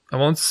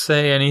won't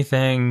say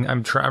anything.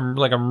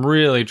 I'm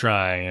really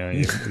trying.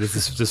 You know,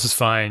 this is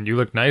fine. You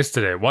look nice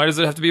today. Why does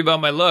it have to be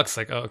about my looks?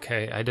 Like,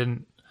 okay, I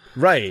didn't.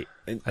 Right.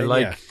 I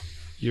like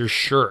your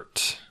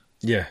shirt.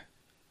 Yeah.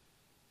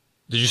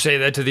 Did you say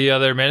that to the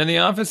other men in the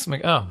office? I'm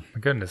like, oh my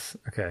goodness.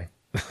 Okay.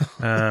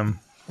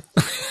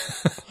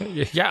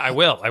 Yeah, I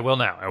will. I will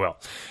now. I will.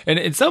 And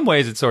in some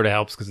ways it sort of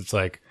helps because it's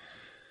like,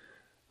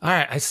 all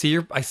right, I see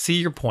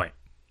your point.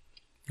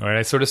 All right.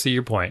 I sort of see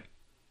your point,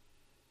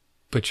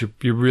 but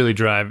you're really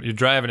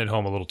driving it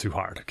home a little too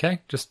hard. Okay.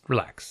 Just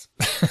relax.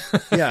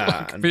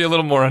 Yeah. Be a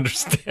little more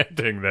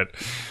understanding that.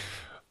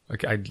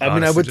 Okay,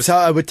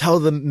 I would tell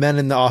the men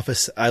in the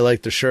office I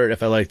like their shirt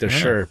if I like their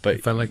shirt, but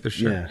if I like their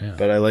shirt, yeah.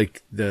 But I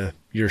like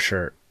your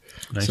shirt.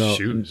 Nice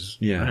shoes.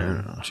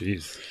 Yeah.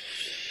 Jeez.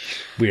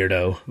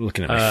 Weirdo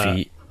looking at my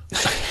feet.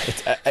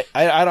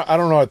 I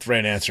don't know what the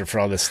right answer for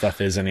all this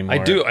stuff is anymore.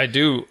 I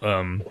do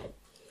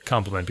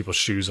compliment people's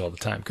shoes all the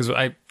time because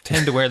I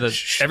tend to wear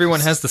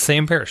everyone has the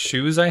same pair of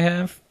shoes I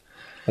have.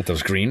 What,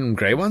 those green and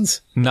gray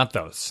ones? Not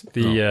those.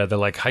 The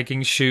like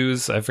hiking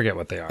shoes. I forget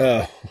what they are.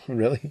 Oh,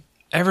 really?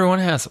 Everyone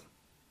has them.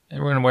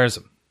 Everyone wears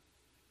them.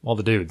 All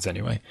the dudes,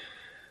 anyway.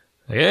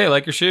 Like, hey, I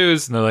like your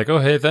shoes. And they're like, oh,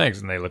 hey,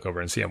 thanks. And they look over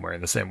and see I'm wearing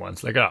the same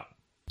ones. Like, oh.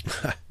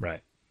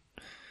 Right.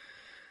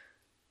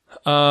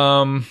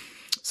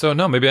 So,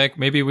 no,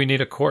 maybe we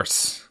need a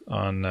course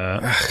on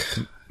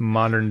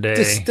modern day.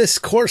 This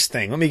course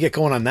thing. Let me get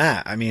going on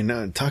that. I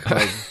mean, talk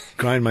about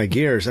grind my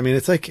gears. I mean,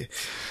 it's like,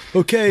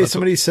 okay,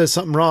 somebody says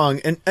something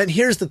wrong. And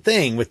here's the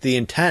thing with the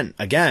intent,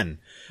 again.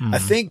 I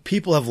think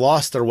people have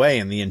lost their way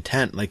in the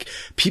intent. Like,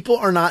 people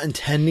are not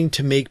intending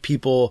to make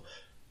people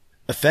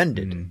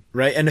offended,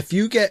 right? And if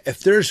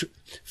there's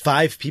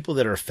 5 people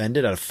that are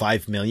offended out of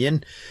 5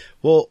 million,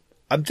 well,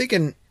 I'm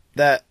thinking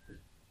that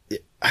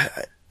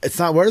it's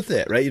not worth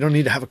it, right? You don't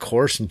need to have a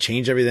course and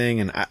change everything.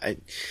 And I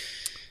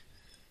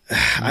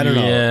don't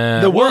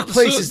know. The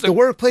workplace is a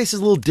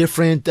little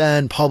different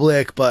than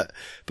public, but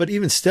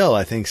even still,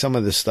 I think some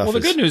of this stuff. Well, the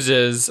good news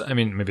is, I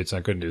mean, maybe it's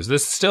not good news.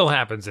 This still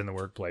happens in the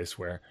workplace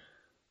where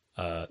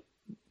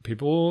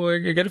people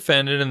get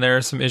offended and there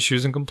are some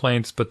issues and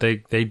complaints, but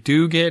they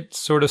do get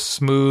sort of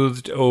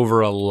smoothed over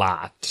a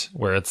lot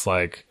where it's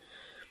like,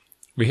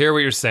 we hear what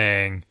you're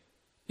saying.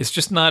 It's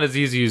just not as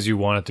easy as you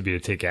want it to be to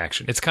take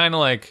action. It's kind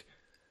of like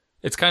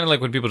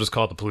when people just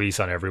call the police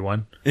on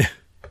everyone. Yeah.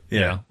 You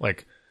know,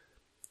 like,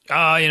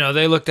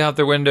 they looked out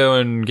their window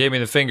and gave me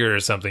the finger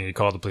or something. You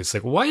call the police.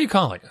 Like, why are you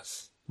calling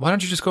us? Why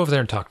don't you just go over there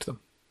and talk to them?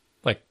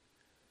 Like,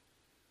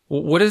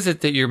 what is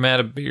it that you're mad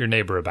at your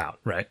neighbor about,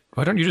 right?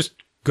 Why don't you just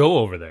go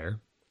over there,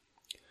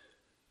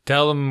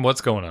 tell them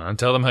what's going on,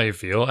 tell them how you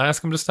feel,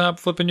 ask them to stop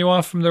flipping you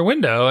off from their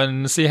window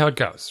and see how it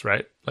goes,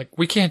 right? Like,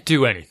 we can't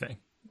do anything.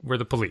 We're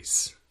the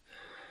police.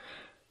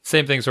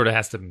 Same thing sort of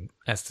has to,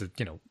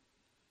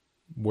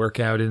 work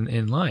out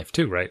in life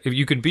too, right? If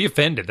you can be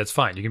offended, that's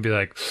fine. You can be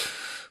like,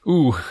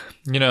 ooh,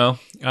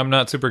 I'm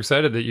not super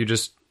excited that you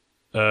just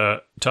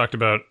talked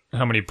about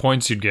how many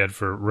points you'd get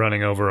for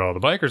running over all the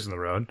bikers in the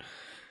road,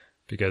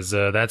 because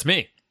that's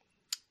me.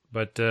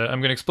 But I'm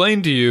going to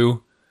explain to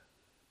you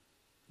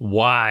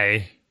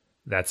why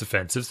that's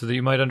offensive so that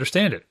you might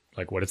understand it.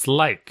 Like what it's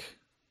like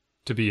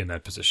to be in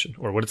that position,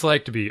 or what it's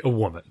like to be a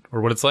woman,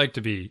 or what it's like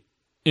to be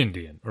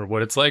Indian, or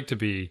what it's like to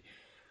be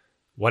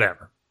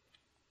whatever.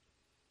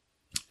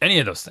 Any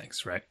of those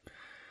things, right?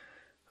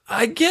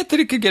 I get that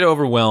it could get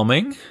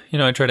overwhelming.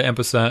 I try to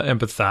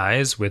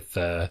empathize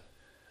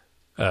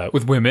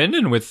with women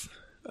and with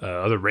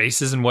other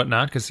races and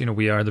whatnot, because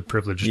we are the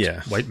privileged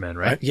white men,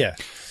 right? Yeah.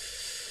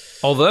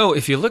 Although,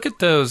 if you look at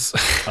those,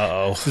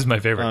 Uh-oh. this is my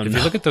favorite. If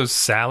you look at those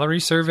salary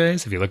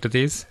surveys, have you looked at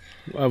these?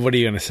 What are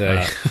you going to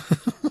say?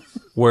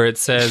 Where it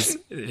says,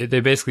 they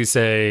basically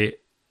say,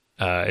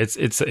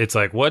 it's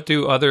like, what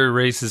do other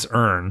races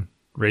earn,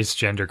 race,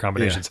 gender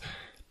combinations,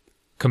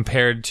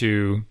 compared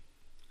to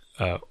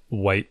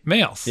white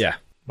males? Yeah.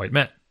 White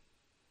men.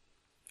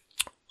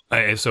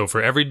 So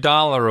for every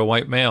dollar a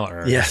white male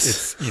earns,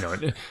 yes,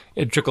 it's,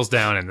 it trickles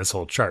down in this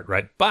whole chart,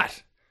 right?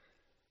 But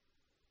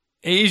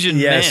Asian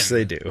men, yes,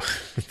 they do.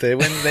 They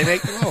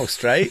make the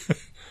most, right?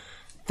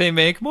 They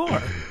make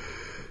more.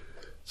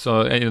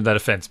 So that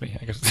offends me,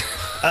 I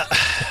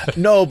guess.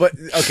 No, but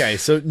okay.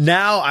 So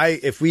now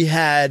we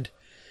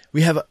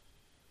have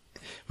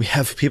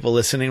people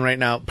listening right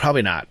now.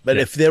 Probably not. But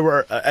if there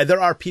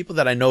are people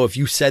that I know, if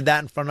you said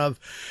that in front of,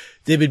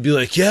 they would be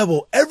like, yeah,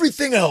 well,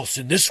 everything else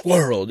in this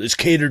world is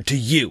catered to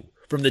you,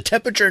 from the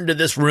temperature into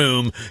this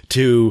room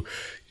to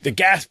the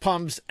gas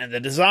pumps and the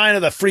design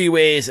of the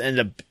freeways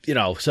and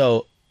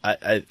so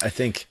I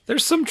think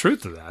there's some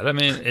truth to that. I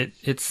mean,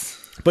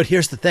 it's. But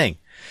here's the thing.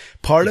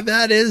 Part of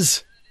that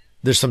is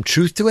there's some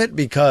truth to it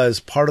because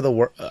part of the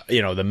work,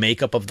 the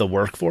makeup of the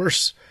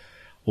workforce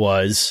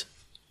was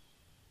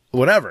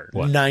whatever,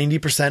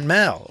 90%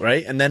 male,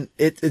 right? And then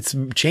it's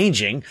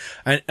changing.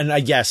 And I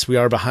guess we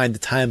are behind the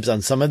times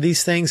on some of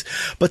these things,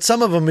 but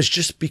some of them is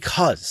just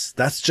because.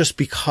 That's just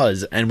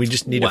because. And we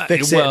just need to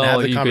fix it and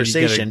have the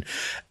conversation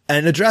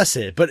and address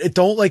it. But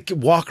don't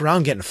walk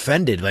around getting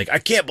offended. Like, I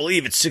can't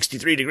believe it's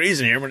 63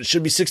 degrees in here when it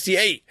should be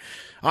 68.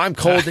 I'm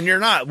cold and you're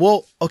not.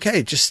 Well,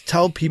 okay, just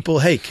tell people,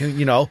 hey,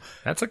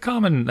 That's a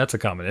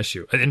common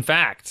issue. In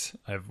fact,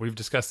 we've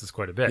discussed this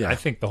quite a bit. Yeah. I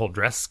think the whole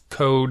dress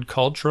code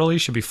culturally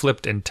should be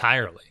flipped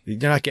entirely. You're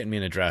not getting me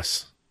in a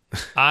dress.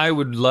 I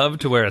would love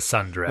to wear a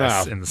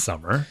sundress in the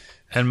summer,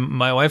 and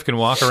my wife can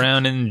walk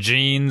around in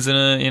jeans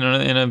and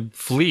in a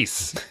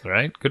fleece.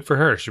 Right? Good for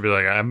her. She'd be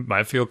like,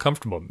 I feel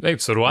comfortable. Hey,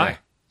 so do I.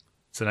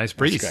 It's a nice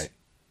breeze. That's great.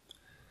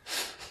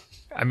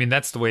 I mean,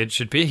 that's the way it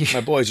should be.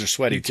 My boys are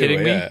sweaty too.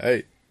 Kidding me? Yeah,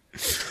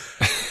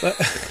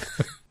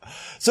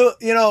 So,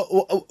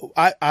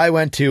 I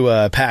went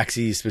to PAX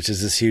East, which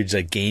is this huge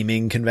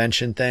gaming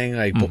convention thing.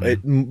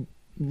 A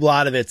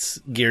lot of it's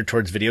geared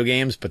towards video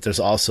games, but there's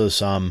also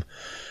some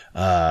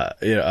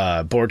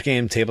board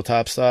game,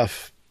 tabletop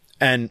stuff.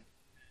 And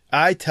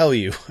I tell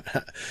you,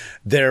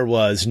 there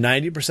was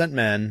 90%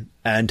 men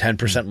and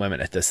 10%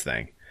 women at this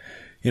thing.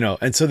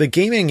 And so the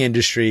gaming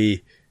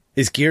industry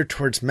is geared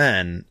towards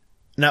men.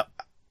 Now,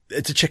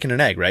 it's a chicken and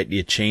egg, right? Do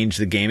you change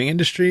the gaming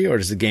industry, or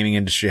does the gaming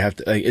industry have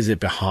to, is it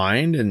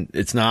behind and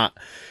there's not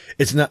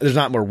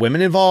more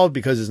women involved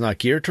because it's not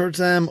geared towards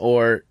them,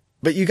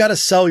 but you got to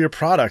sell your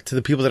product to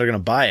the people that are going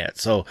to buy it.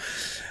 So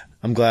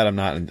I'm glad I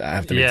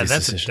have to make this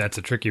decision. That's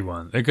a tricky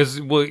one because,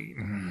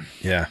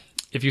 yeah,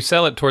 if you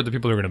sell it toward the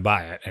people who are going to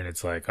buy it and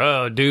it's like,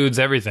 oh, dudes,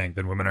 everything,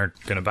 then women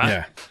aren't going to buy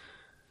it.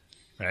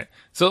 Right.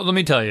 So let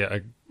me tell you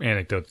an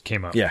anecdote that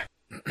came up. Yeah.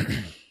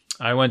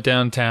 I went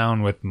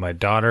downtown with my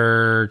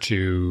daughter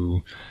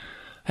to,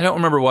 I don't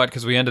remember what,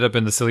 because we ended up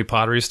in the silly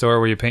pottery store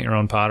where you paint your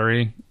own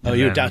pottery. Oh,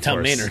 you were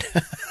downtown Maynard.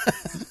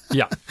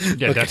 Yeah,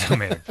 downtown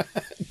Maynard.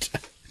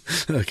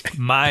 Okay.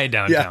 My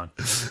downtown.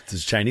 Yeah.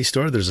 There's a Chinese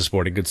store, there's a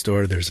sporting goods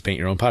store, there's a paint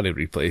your own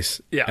pottery place.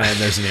 Yeah. And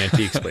there's an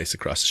antiques place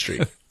across the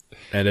street.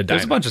 And a diner.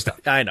 There's a bunch of stuff.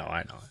 I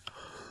know.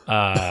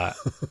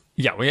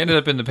 Yeah, we ended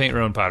up in the paint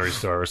your own pottery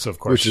store, so of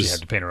course she had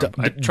to paint her own.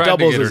 I tried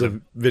doubles to get as her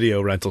a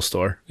video rental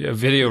store. Yeah,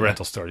 video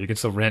rental store. You can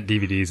still rent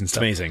DVDs and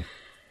stuff. It's amazing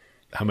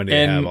how many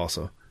they have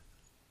also.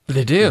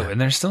 They do, and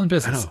they're still in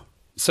business. I know.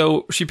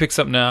 So she picks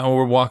up now.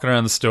 We're walking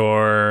around the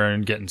store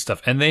and getting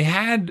stuff, and they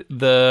had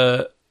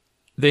that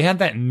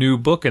new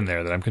book in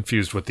there that I'm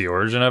confused what the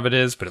origin of it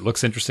is, but it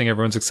looks interesting.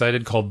 Everyone's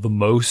excited. Called The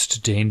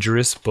Most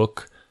Dangerous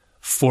Book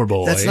for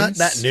Boys. That's not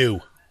that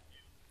new.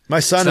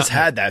 My son has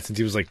had that since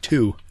he was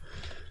 2.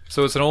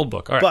 So it's an old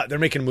book. All right. But they're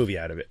making a movie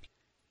out of it.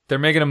 They're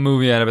making a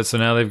movie out of it, so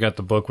now they've got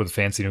the book with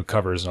fancy new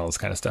covers and all this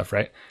kind of stuff,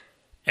 right?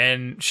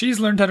 And she's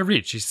learned how to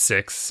read. She's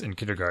 6 in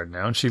kindergarten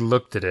now, and she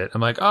looked at it.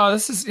 I'm like, oh,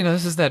 this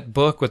is that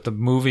book with the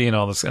movie and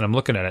all this, and I'm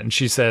looking at it, and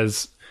she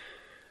says,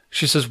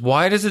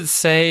 why does it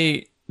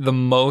say The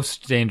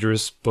Most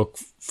Dangerous Book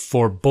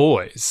for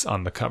Boys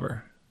on the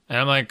cover? And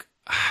I'm like,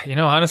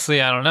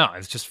 honestly, I don't know.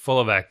 It's just full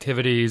of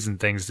activities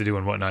and things to do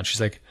and whatnot. She's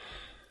like,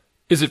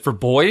 is it for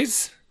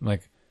boys? I'm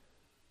like,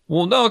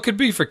 well, no, it could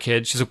be for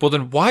kids. She's like, well,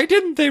 then why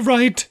didn't they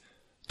write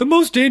The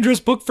Most Dangerous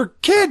Book for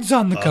Kids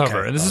on the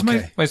cover? And this is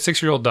my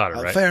 6-year-old daughter,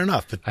 right? Fair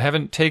enough. But I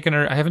haven't taken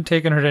her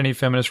to any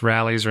feminist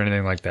rallies or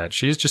anything like that.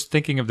 She's just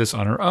thinking of this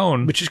on her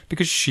own,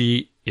 because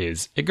she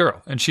is a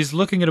girl. And she's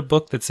looking at a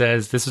book that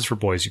says, this is for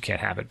boys, you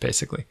can't have it,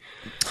 basically.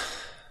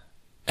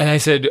 And I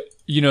said,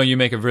 you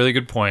make a really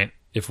good point.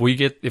 If we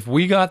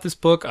got this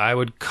book, I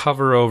would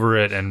cover over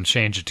it and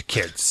change it to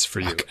kids for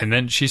you. Okay. And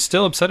then she's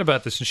still upset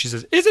about this, and she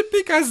says, is it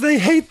because they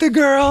hate the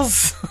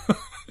girls?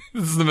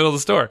 This is the middle of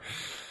the store.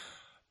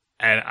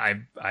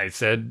 And I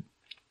said,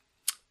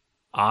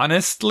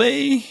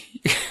 honestly,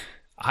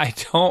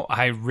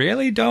 I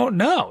really don't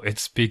know.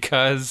 It's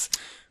because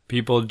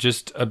people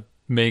just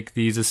make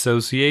these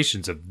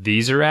associations of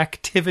these are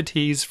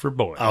activities for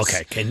boys.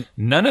 Okay.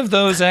 None of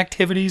those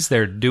activities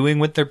they're doing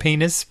with their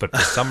penis, but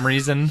for some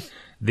reason,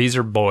 these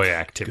are boy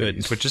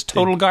activities, which is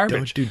total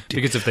garbage.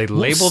 Because if they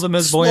label them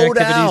as boy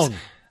activities,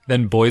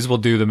 then boys will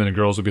do them and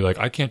girls will be like,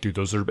 I can't do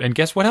those. And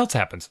guess what else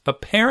happens? The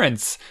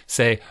parents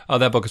say, oh,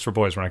 that book is for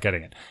boys. We're not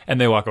getting it.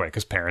 And they walk away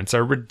because parents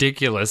are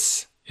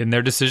ridiculous in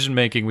their decision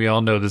making. We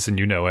all know this and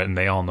you know it. And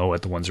they all know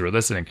it, the ones who are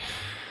listening.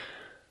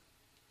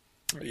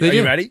 Are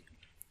you ready?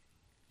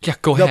 Yeah,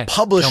 go ahead. The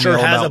publisher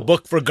has a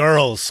book for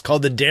girls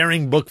called The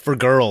Daring Book for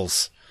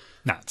Girls.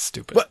 Not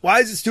stupid. But why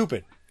is it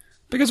stupid?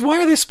 Because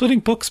why are they splitting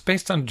books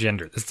based on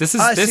gender? This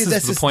is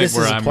the point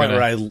where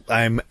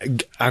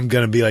I'm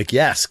going to be like,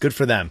 yes, good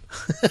for them.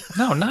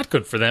 No, not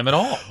good for them at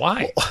all.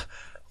 Why?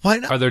 Why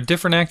not? Are there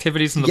different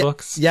activities in the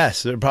books?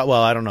 Yes. Well,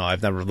 I don't know.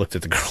 I've never looked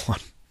at the girl one.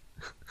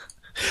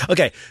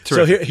 Okay,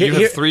 terrific. So you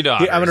have 3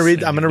 daughters. I'm going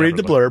to read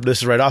the blurb. This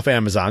is right off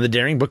Amazon. The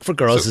Daring Book for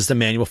Girls is the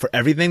manual for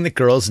everything that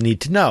girls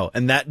need to know,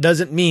 and that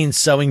doesn't mean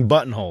sewing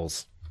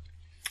buttonholes!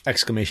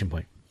 Exclamation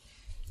point.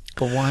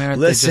 But why aren't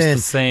they just the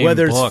same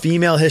whether book? It's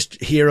female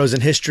heroes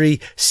in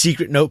history,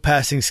 secret note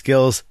passing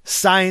skills,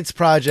 science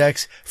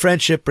projects,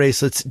 friendship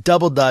bracelets,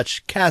 double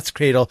dutch, cat's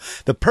cradle,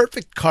 the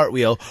perfect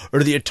cartwheel,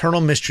 or the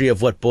eternal mystery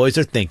of what boys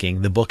are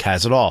thinking, the book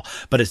has it all.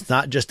 But it's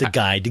not just a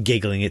guide to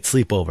giggling at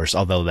sleepovers,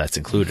 although that's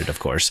included, of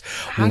course.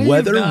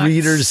 Whether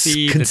readers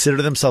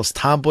consider themselves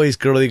tomboys,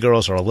 girly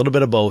girls, or a little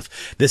bit of both,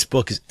 this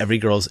book is every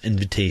girl's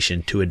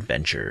invitation to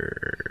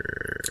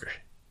adventure.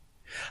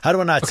 How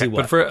do I not see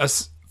what? But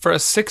for a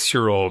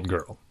 6-year-old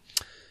girl,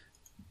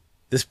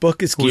 this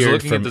book is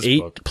geared from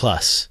 8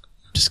 plus.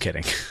 Just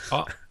kidding.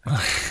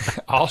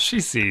 All she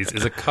sees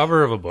is a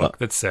cover of a book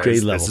that says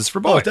this is for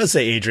boys. Oh, it does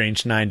say age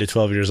range 9 to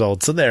 12 years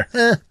old. So there.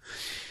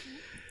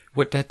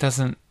 What that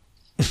doesn't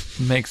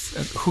make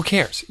who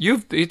cares?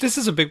 This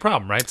is a big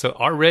problem, right? So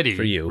already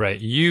for you, right?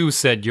 You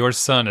said your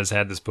son has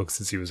had this book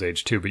since he was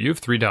age 2, but you have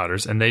 3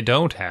 daughters, and they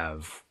don't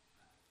have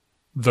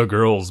the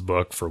girls'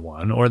 book for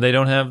one, or they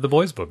don't have the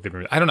boys' book.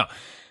 I don't know.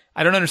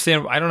 I don't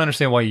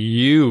understand why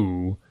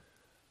you,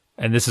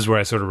 and this is where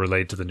I sort of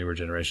relate to the newer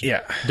generation,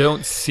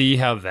 don't see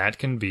how that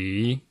can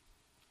be,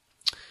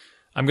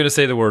 I'm going to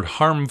say the word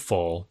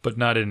harmful, but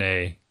not in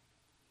a,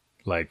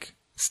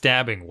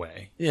 stabbing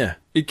way. Yeah.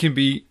 It can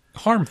be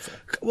harmful.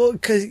 Well,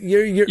 because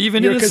your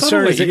even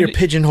concern is that you're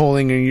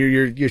pigeonholing,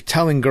 and you're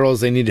telling girls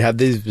they need to have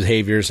these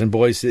behaviors, and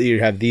boys that you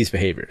have these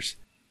behaviors.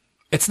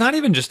 It's not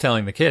even just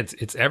telling the kids.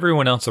 It's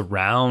everyone else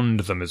around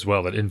them as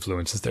well that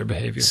influences their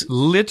behavior.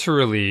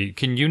 Literally,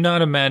 can you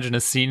not imagine a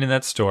scene in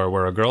that store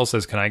where a girl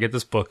says, can I get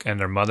this book? And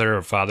their mother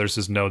or father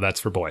says, no, that's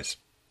for boys.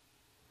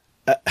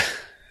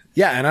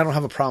 Yeah, and I don't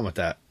have a problem with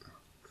that.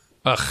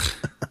 Ugh.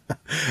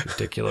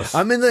 Ridiculous.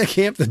 I'm in the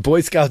camp that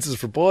Boy Scouts is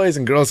for boys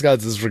and Girl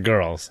Scouts is for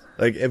girls.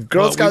 Like, if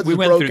Girl Scouts is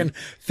broken,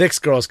 fix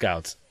Girl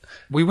Scouts.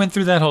 We went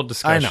through that whole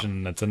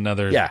discussion. That's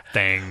another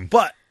thing.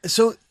 But,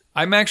 so...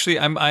 I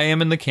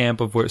am in the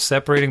camp of where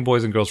separating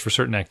boys and girls for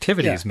certain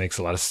activities makes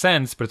a lot of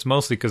sense, but it's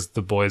mostly because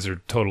the boys are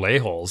total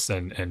a-holes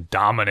and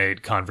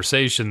dominate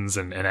conversations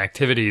and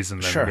activities,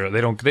 and then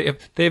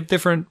they have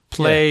different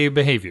play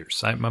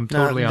behaviors. I'm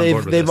totally on board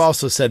with this. They've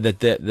also said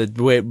that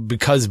the way,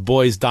 because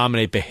boys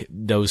dominate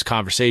those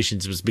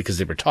conversations was because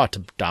they were taught to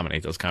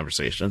dominate those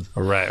conversations.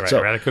 Right.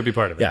 It could be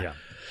part of it.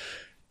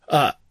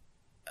 Yeah.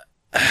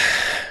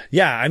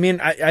 Yeah, I mean,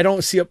 I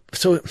don't see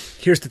so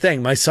here's the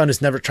thing. My son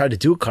has never tried to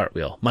do a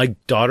cartwheel. My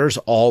daughters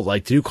all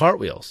like to do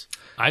cartwheels.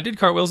 I did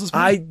cartwheels as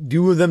well. I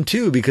do them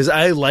too because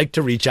I like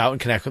to reach out and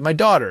connect with my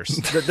daughters.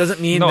 That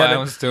doesn't mean that I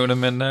was doing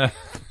them in,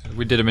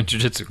 we did them in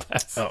jiu-jitsu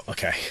class. Oh,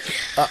 okay.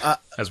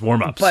 As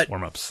warm-ups. But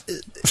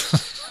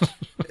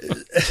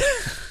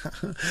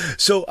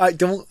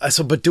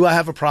do I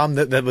have a problem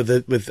that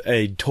with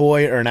a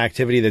toy or an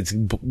activity that's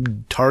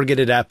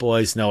targeted at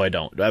boys? No, I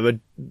don't. Do I have a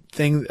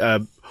thing,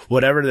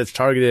 whatever that's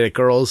targeted at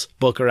girls,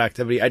 book or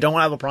activity? I don't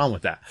have a problem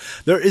with that.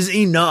 There is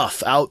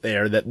enough out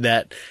there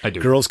that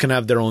girls can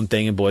have their own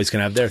thing and boys can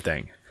have their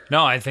thing.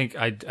 No, I think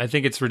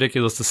it's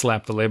ridiculous to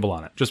slap the label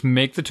on it. Just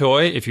make the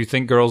toy. If you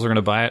think girls are going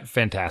to buy it,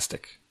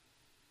 fantastic.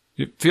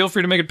 Feel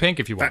free to make it pink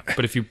if you want.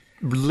 But if you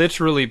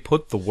literally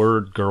put the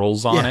word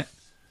girls on it,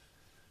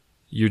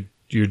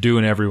 you're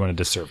doing everyone a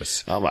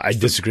disservice. I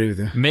disagree with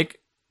you. Make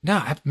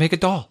a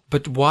doll.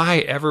 But why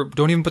ever?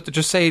 Don't even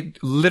just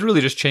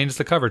change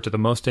the cover to the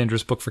most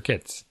dangerous book for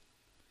kids.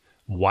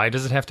 Why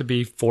does it have to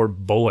be for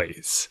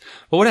boys?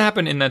 Well, what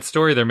happened in that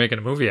story? They're making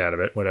a movie out of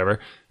it, whatever.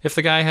 If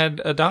the guy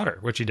had a daughter,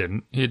 which he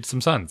didn't, he had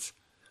some sons.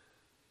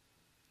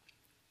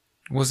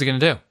 What's he going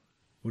to do?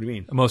 What do you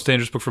mean? The most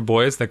dangerous book for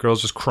boys? That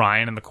girl's just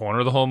crying in the corner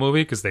of the whole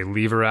movie because they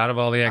leave her out of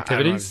all the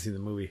activities? I don't see the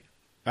movie.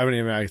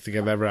 I think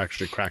I've ever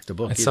actually cracked a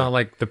book. I saw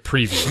the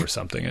preview or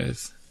something. It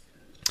is.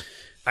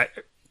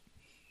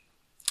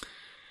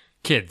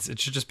 Kids. It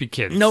should just be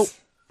kids. Nope.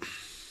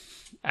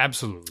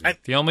 Absolutely.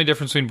 The only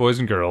difference between boys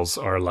and girls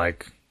are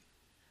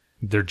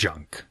they're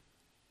junk.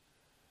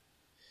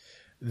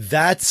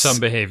 That's some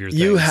behaviors.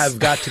 You have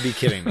got to be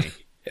kidding me.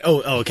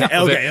 Oh, okay.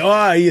 Okay.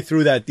 Oh, you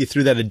threw that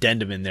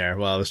addendum in there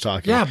while I was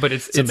talking. Yeah, but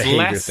it's behavior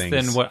less things.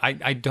 than what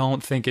I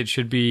don't think it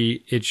should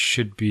be. It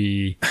should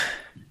be.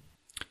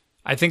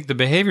 I think the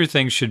behavior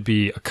thing should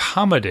be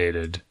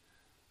accommodated,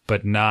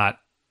 but not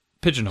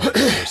pigeonholed. What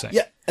you're saying.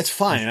 Yeah, that's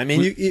fine. I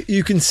mean,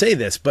 you can say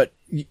this, but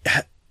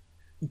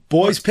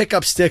boys pick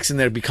up sticks and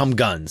they become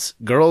guns.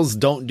 Girls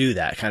don't do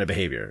that kind of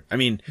behavior. I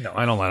mean, No,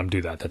 I don't let them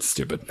do that. That's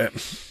stupid.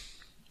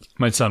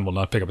 My son will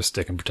not pick up a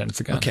stick and pretend it's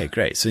a gun. okay,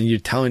 great. So you're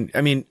telling,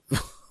 I mean,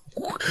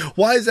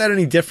 why is that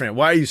any different?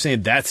 Why are you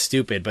saying that's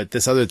stupid, but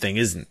this other thing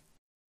isn't?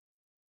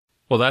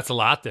 Well, that's a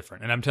lot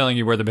different. And I'm telling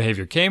you where the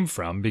behavior came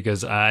from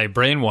because I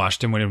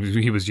brainwashed him when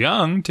he was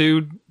young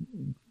to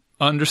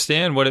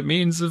understand what it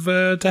means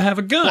to have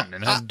a gun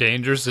and how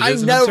dangerous it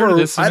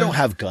is. I don't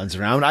have guns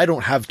around. I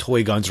don't have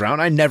toy guns around.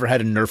 I never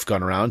had a Nerf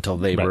gun around until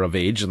they were of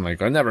age, and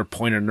I never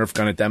pointed a Nerf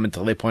gun at them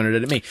until they pointed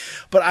it at me.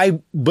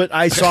 But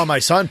I saw my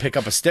son pick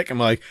up a stick. I'm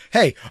like,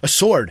 hey, a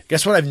sword.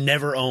 Guess what? I've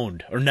never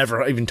owned or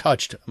never even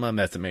touched. Well,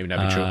 that's maybe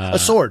not be true. A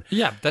sword.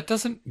 Yeah, that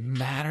doesn't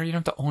matter. You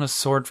don't have to own a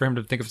sword for him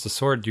to think of it as a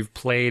sword. You've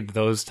played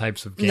those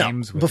types of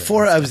games with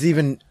before him. I was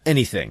even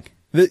anything.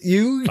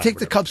 You take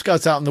the Cub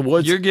Scouts out in the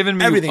woods. You're giving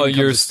me everything your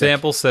becomes a stick.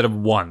 sample set of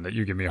one that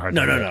you give me a hard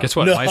time. No. Guess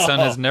what? No. My son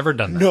has never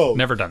done that. No,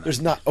 never done that. There's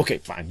not. Okay,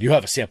 fine. You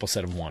have a sample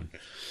set of one.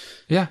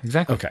 Yeah,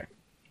 exactly. Okay.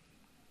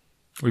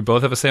 We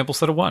both have a sample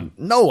set of one.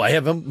 No, I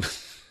have a.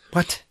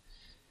 What?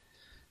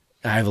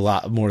 I have a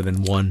lot more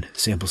than one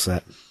sample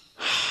set.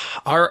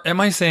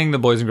 Am I saying the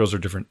boys and girls are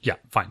different? Yeah,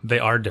 fine. They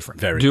are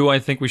different. Very. Do I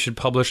think we should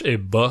publish a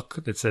book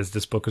that says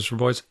this book is for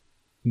boys?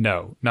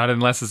 No, not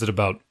unless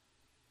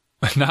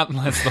not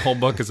unless the whole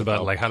book is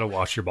about like how to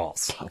wash your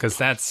balls, because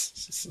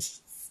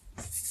that's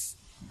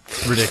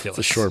ridiculous.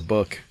 It's a short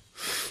book.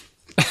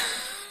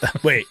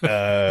 Wait,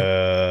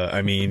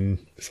 I mean,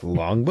 it's a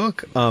long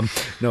book.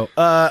 No.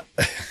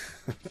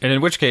 And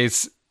in which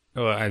case,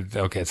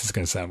 okay, this is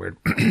going to sound weird.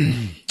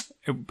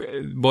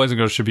 Boys and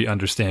girls should be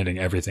understanding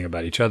everything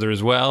about each other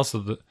as well. So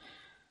the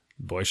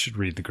boys should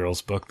read the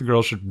girls' book. The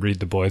girls should read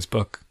the boys'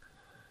 book.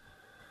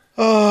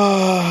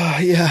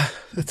 Yeah,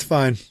 that's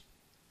fine.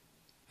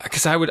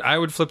 Because I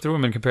would flip through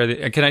them and compare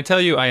the. Can I tell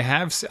you? I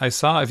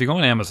saw if you go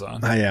on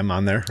Amazon, I am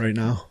on there right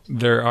now.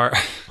 there are.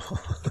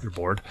 You're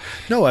bored.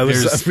 No, I'm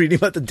reading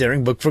about the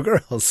Daring Book for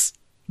Girls.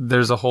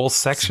 There's a whole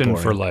section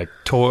for like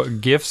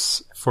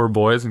gifts for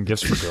boys and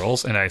gifts for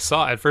girls, and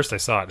at first I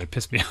saw it and it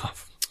pissed me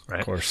off. Right,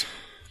 Of course.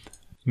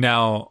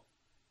 Now,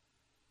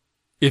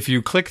 if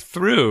you click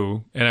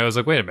through, and I was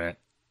like, wait a minute,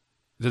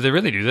 did they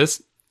really do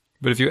this?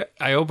 But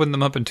I opened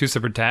them up in two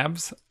separate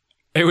tabs.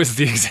 It was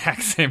the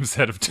exact same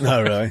set of toys.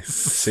 Oh, really?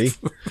 See?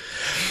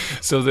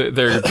 So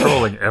they're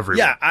trolling everyone.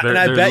 Yeah, and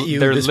I bet you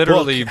they're this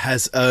literally book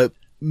has a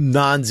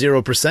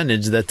non-zero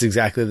percentage that's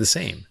exactly the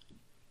same.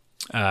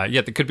 yeah,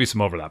 there could be some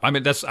overlap. I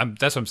mean, that's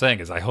what I'm saying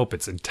is I hope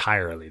it's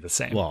entirely the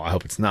same. Well, I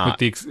hope it's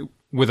not.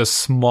 With a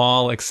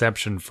small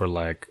exception for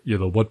like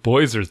what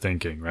boys are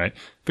thinking, right?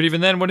 But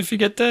even then, what if you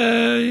get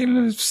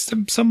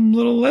some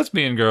little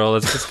lesbian girl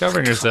that's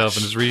discovering herself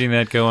and is reading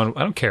that going,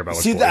 I don't care about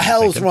what See, boys the are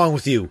hell's thinking. wrong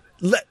with you?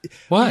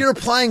 What? You're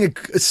applying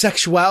a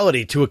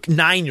sexuality to a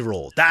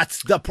 9-year-old.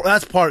 That's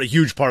a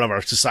huge part of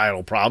our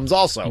societal problems.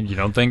 Also, You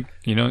don't think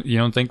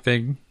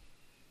they?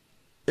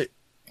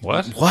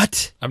 What?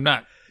 What? I'm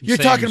not. You're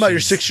saying talking about your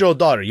she's- 6-year-old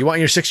daughter. You want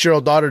your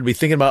 6-year-old daughter to be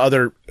thinking about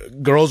other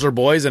girls or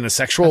boys in a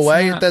sexual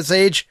way at this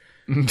age?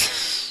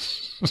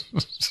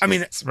 I mean,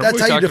 that's Remember we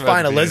how you talked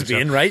define about a being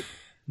lesbian, right?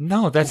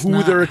 No, that's Who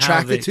not they're how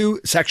attracted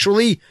to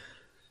sexually.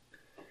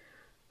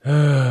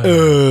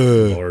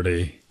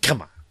 Lordy,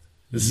 Come on.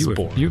 This is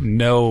boring. you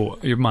know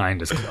your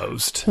mind is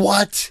closed.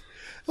 What?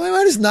 My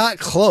mind is not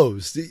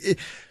closed.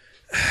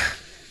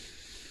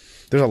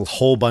 There's a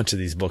whole bunch of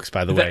these books,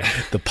 by the way.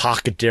 The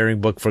Pocket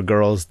Daring Book for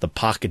Girls, the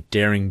Pocket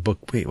Daring Book.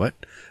 Wait, what?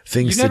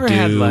 Things You never to do.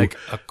 had like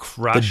a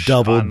crush the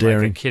Double on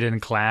Daring. like a kid in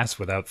class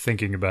without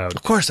thinking about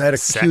Of course, I had a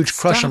sex huge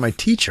crush stuff? on my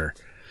teacher.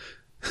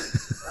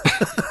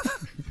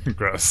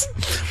 gross.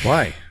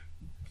 Why?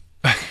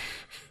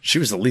 She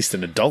was at least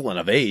an adult and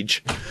of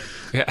age.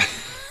 Yeah,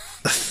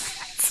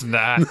 it's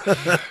not.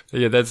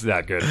 Yeah, that's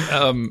not good.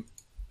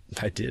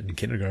 I did in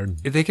kindergarten.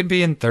 They can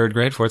be in 3rd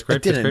grade, 4th grade,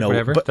 5th didn't grade, know,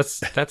 whatever. but-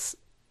 That's.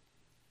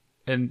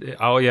 And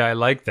oh yeah, I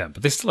like them,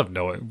 but they still have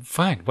no.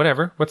 Fine,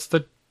 whatever. What's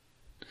the?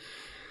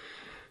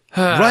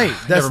 Right.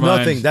 That's never mind.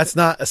 nothing. That's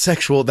not a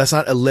sexual. That's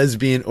not a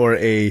lesbian or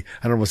a. I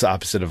don't know what's the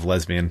opposite of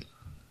lesbian.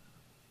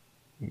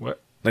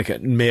 What? Like a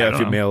male, I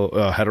don't female,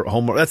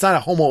 homo. That's not a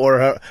homo or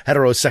a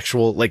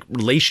heterosexual like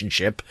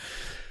relationship.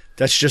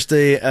 That's just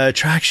a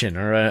attraction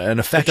or an It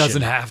affection.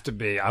 doesn't have to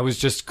be. I was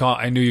just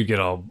I knew you'd get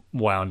all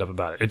wound up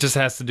about it. It just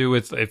has to do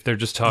with if they're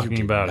just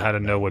talking about how to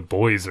know what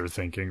boys are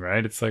thinking,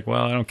 right? It's like,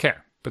 well, I don't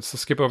care. But so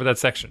skip over that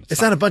section.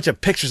 It's not a bunch of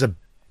pictures of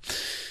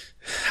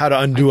how to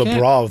undo a can't-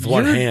 bra with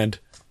one you're- hand.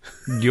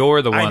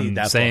 You're the I one need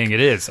that saying book. it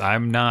is.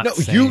 I'm not No,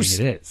 saying you it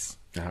is.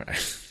 All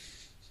right.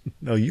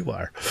 No, you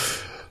are.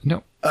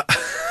 No.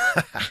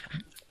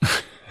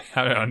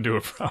 How to undo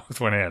a bra with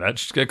one hand.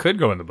 That could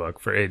go in the book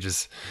for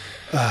ages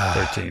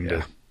 13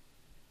 to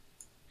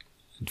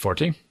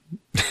 14.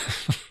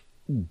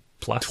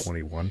 Plus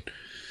 21.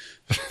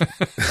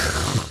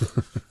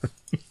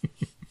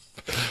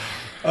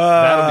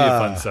 That'll be a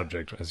fun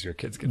subject as your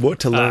kids get. What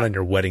to learn on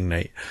your wedding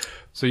night?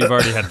 So you've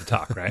already had the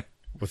talk, right?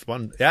 With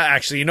one. Yeah,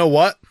 actually, you know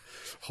what?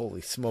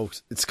 Holy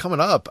smokes. It's coming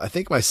up. I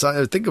think my son,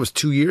 I think it was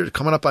 2 years,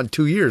 coming up on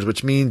 2 years,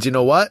 which means, you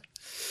know what?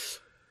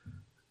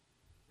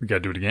 We got to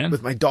do it again?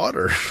 With my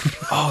daughter.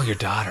 Oh, your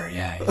daughter.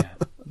 Yeah.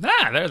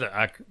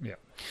 They're yeah.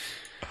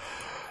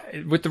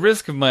 With the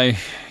risk of my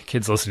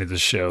kids listening to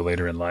this show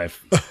later in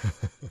life,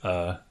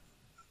 my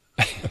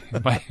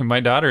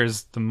daughter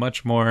is the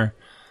much more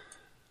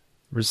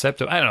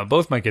receptive. I don't know.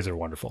 Both my kids are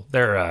wonderful.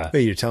 They're.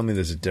 Wait, you're telling me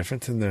there's a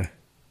difference in their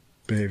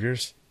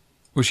behaviors?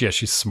 Well, yeah,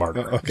 she's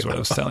smarter. Is what I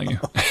was telling you.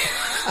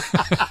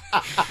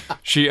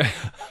 She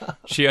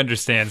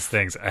understands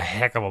things a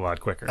heck of a lot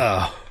quicker.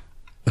 Oh.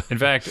 In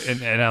fact,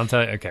 and I'll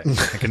tell you. Okay,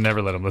 I can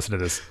never let him listen to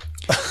this.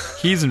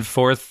 He's in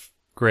 4th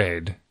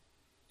grade,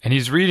 and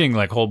he's reading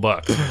like whole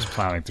books. He's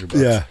plowing through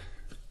books. Yeah.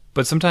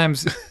 But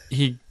sometimes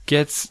he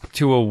gets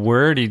to a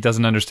word he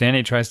doesn't understand.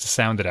 He tries to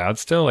sound it out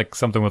still, like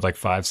something with like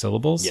 5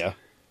 syllables. Yeah.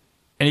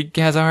 And he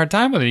has a hard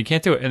time with it. He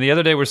can't do it. And the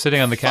other day we're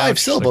sitting on the couch. 5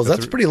 syllables. Like,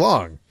 that's pretty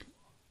long.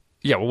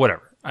 Yeah, well,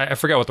 whatever. I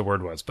forgot what the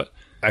word was, but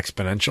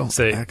exponential.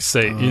 Say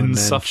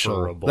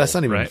insufferable. That's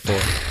not even right?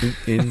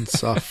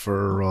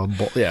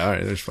 Insufferable. Yeah, all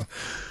right. There's fun.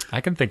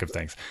 I can think of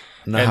things.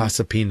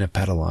 Nahasapina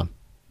pedalon.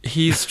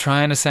 He's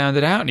trying to sound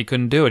it out, and he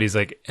couldn't do it. He's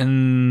like,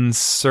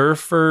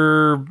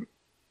 surfer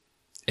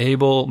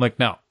able. I'm like,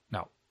 no.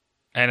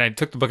 And I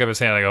took the book out of his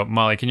hand. I go,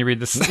 Molly, can you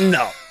read this?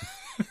 No.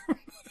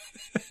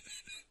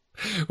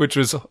 Which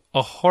was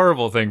a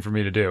horrible thing for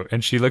me to do.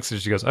 And she looks at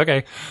it. She goes,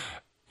 okay.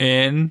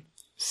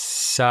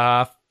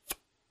 Insufferable.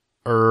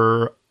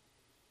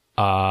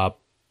 I'm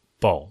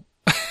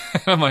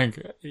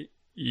like,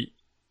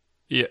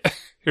 yeah.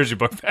 Here's your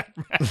book back,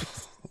 man.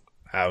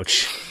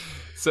 Ouch.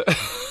 So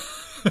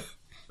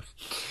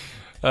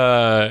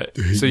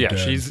yeah,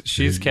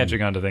 she's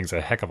catching on to things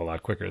a heck of a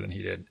lot quicker than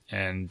he did,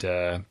 and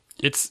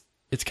it's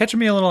catching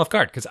me a little off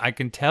guard because I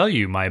can tell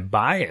you my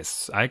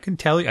bias. I can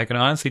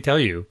honestly tell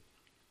you,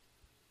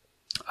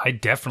 I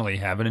definitely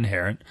have an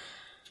inherent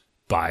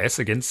bias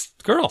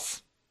against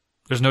girls.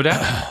 There's no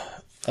doubt.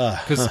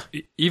 Because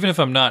even if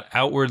I'm not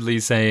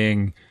outwardly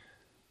saying,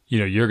 you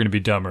know, you're going to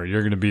be dumber,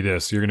 you're going to be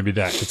this, you're going to be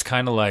that, it's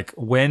kind of like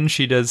when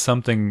she does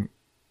something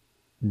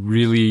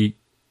really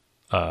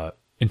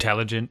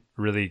intelligent,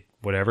 really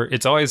whatever,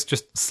 it's always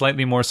just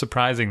slightly more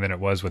surprising than it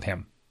was with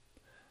him.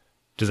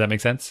 Does that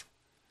make sense?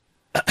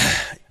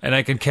 And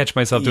I can catch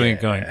myself doing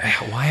it going,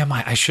 why am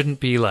I shouldn't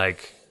be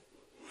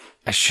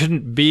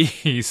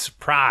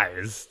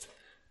surprised.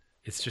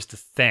 It's just a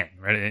thing,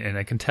 right? And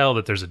I can tell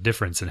that there's a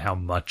difference in how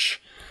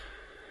much.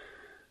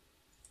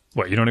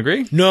 What, you don't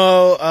agree?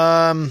 No,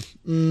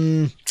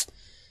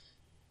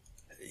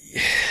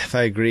 if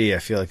I agree, I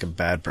feel like a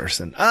bad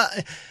person.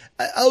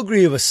 I'll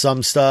agree with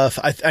some stuff.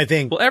 I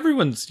think. Well,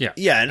 everyone's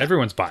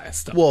everyone's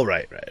biased. Though. Well,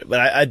 right. But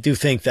I do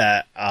think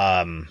that.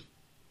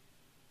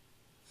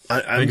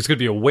 I think it's good to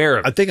be aware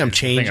of. I think I'm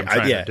changing.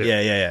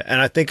 Yeah.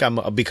 And I think I'm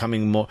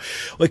becoming more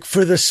like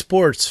for the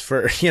sports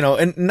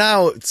and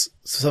now it's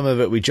some of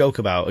it we joke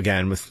about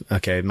again with,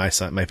 my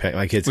son, my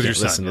kids can't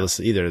listen to this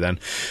either. Then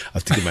I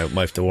have to give my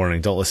wife the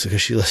warning. Don't listen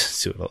because she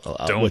listens to it a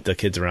lot with the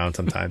kids around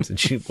sometimes. And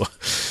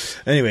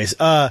anyways,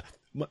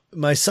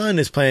 my son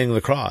is playing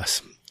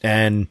lacrosse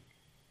and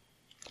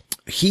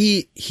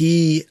he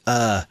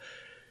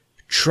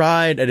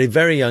tried at a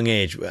very young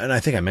age, and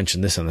I think I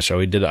mentioned this on the show,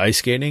 he did ice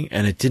skating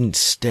and it didn't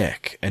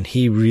stick and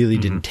he really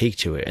didn't take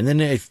to it. And then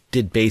I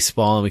did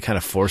baseball and we kind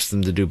of forced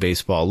him to do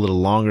baseball a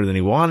little longer than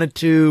he wanted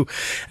to.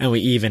 And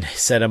we even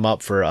set him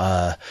up for,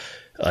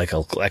 like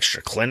a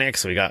extra clinic.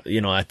 So we got,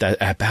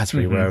 at bats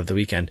whatever the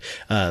weekend,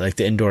 like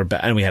the indoor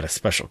and we had a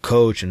special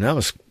coach and that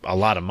was a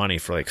lot of money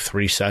for like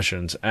 3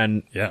 sessions.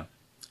 And yeah.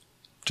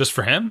 Just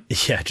for him?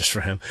 Yeah, just for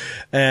him.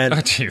 And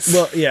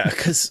well, yeah,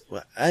 because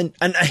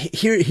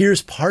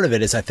here's part of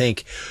it is I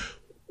think,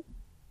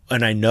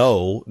 and I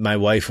know my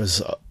wife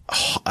was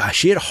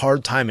she had a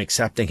hard time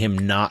accepting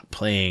him not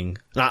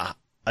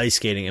ice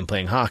skating and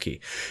playing hockey,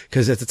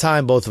 because at the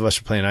time both of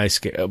us were playing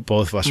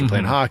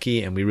playing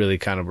hockey, and we really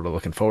kind of were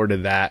looking forward to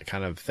that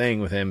kind of thing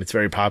with him. It's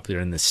very popular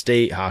in the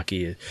state,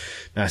 hockey,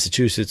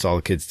 Massachusetts. A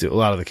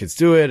lot of the kids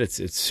do it. It's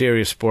a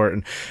serious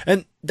sport,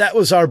 and that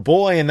was our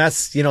boy, and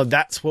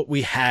that's what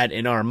we had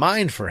in our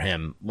mind for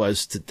him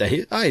was that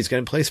he's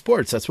going to play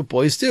sports. That's what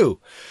boys do.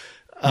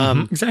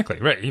 Exactly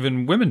right.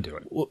 Even women do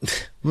it. Well,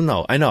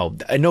 no, I know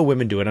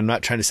women do it. I'm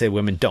not trying to say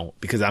women don't,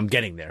 because I'm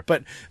getting there.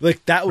 But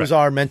like that was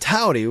our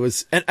mentality.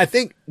 And I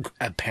think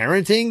at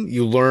parenting,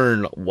 you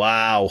learn.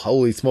 Wow,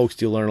 holy smokes,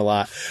 do you learn a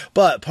lot?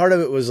 But part of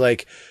it was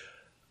like,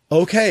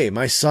 okay,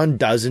 my son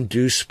doesn't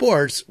do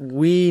sports.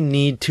 We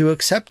need to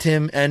accept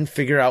him and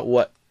figure out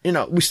what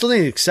we still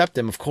need to accept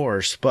him, of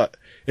course. But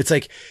it's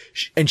like,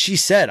 and she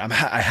said, I'm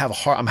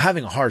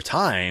having a hard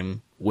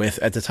time.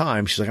 At the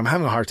time, she's like, I'm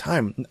having a hard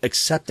time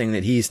accepting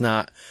that he's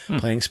not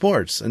playing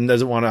sports and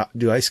doesn't want to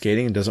do ice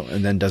skating and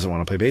doesn't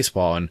want to play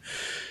baseball. And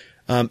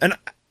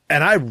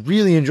and I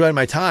really enjoyed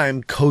my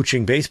time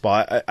coaching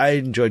baseball. I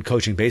enjoyed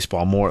coaching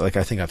baseball more. Like,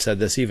 I think I've said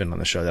this even on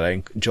the show that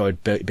I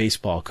enjoyed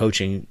baseball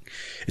coaching.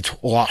 It's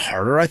a lot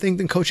harder, I think,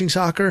 than coaching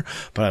soccer,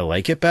 but I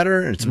like it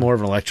better. It's more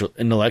of an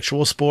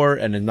intellectual sport,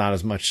 and it's not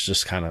as much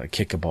just kind of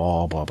kick a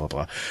ball, blah, blah,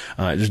 blah.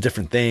 There's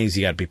different things.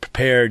 You got to be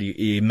prepared.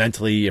 You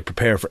mentally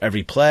prepare for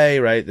every play,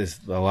 right? There's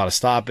a lot of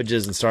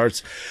stoppages and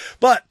starts.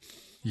 But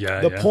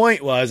the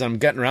point was, I'm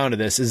getting around to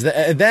this, is that,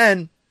 and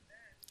then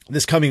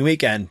this coming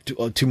weekend,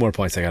 two more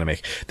points I got to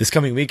make. This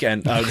coming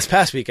weekend, this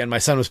past weekend, my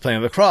son was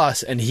playing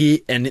lacrosse, and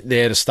they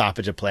had a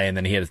stoppage of play, and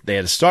then they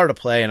had to start a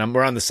play, and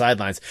we're on the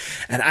sidelines,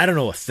 and I don't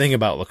know a thing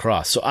about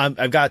lacrosse, so I'm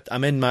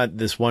in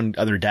this one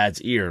other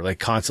dad's ear, like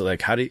constantly,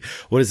 like,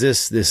 what is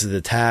this? This is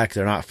attack.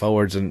 They're not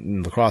forwards,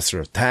 and lacrosse are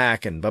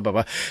attack, and blah blah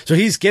blah. So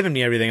he's giving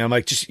me everything. I'm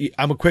like,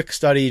 I'm a quick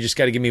study. You just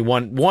got to give me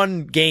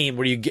one game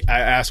where I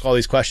ask all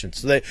these questions.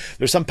 So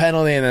there's some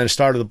penalty, and then the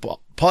start of the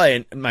ball.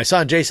 Play, and my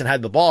son Jason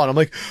had the ball, and I'm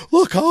like,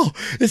 look,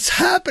 it's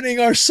happening.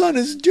 Our son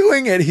is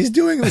doing it. He's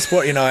doing the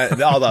sport.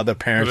 All the other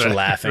parents are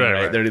laughing,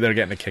 right? They're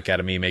getting a kick out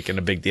of me making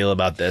a big deal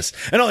about this.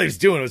 And all he was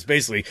doing was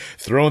basically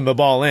throwing the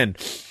ball in.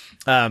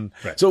 So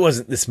it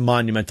wasn't this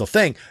monumental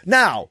thing.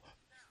 Now,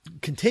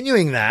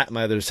 continuing that,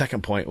 my other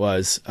second point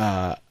was,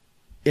 so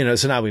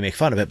now we make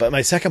fun of it. But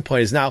my second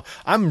point is, now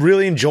I'm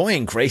really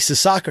enjoying Grace's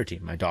soccer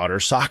team, my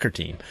daughter's soccer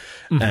team.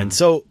 Mm-hmm. And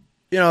so,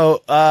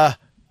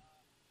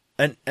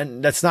 And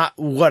that's not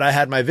what I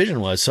had my vision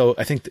was. So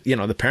I think, the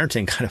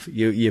parenting kind of,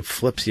 you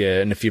flips you.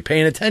 And if you're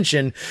paying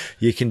attention,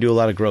 you can do a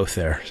lot of growth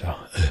there. So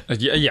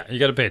yeah, you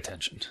got to pay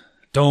attention.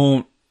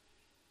 Don't,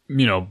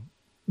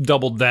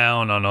 double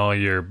down on all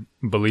your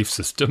belief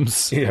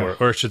systems, or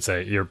I should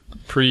say your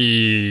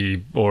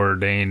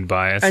preordained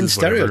biases. And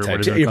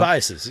stereotypes. Your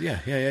biases. Yeah.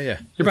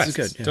 Your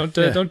biases. Good.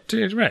 Yeah. Don't,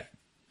 right.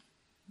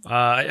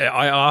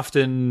 I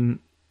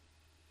often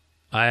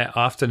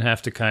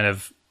have to kind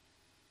of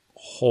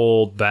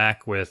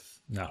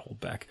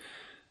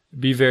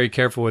be very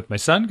careful with my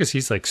son, because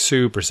he's like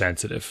super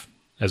sensitive,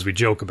 as we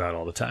joke about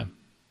all the time.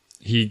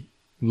 He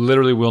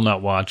literally will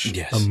not watch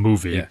a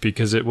movie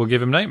because it will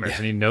give him nightmares,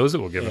 and he knows it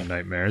will give him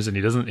nightmares, and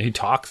he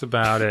talks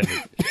about it.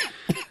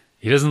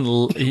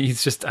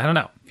 He's just, I don't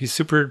know. He's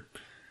super,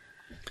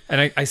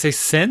 and I say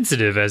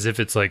sensitive as if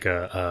it's like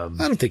I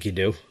don't think you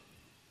do.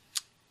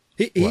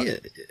 He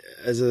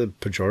as a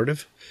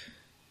pejorative.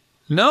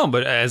 No,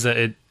 but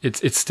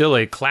it's still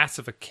a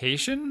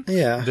classification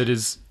that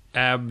is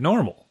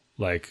abnormal.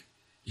 Like,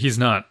 he's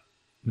not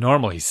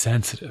normal, he's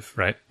sensitive,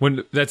 right?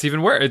 When that's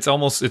even where it's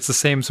the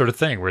same sort of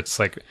thing, where it's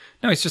like,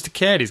 no, he's just a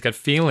kid, he's got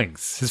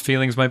feelings. His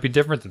feelings might be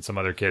different than some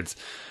other kids.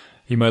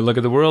 He might look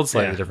at the world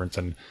slightly different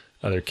than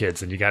other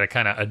kids, and you got to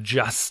kind of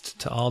adjust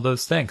to all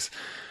those things.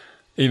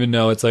 Even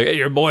though it's like, hey,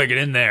 your boy, get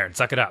in there and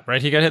suck it up,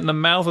 right? He got hit in the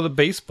mouth with a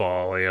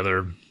baseball the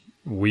other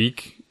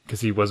week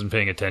because he wasn't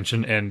paying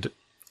attention, and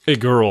a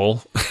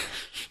girl,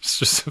 it's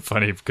just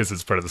funny because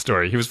it's part of the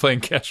story. He was playing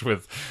catch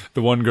with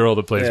the one girl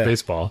that plays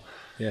baseball,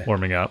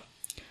 warming up.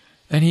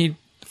 And he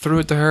threw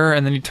it to her,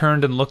 and then he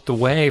turned and looked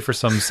away for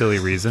some silly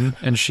reason,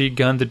 and she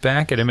gunned it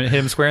back at him and hit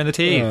him square in the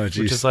teeth,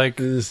 which is like,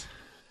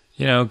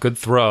 good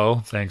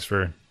throw. Thanks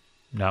for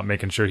not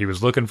making sure he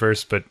was looking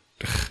first, but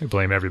I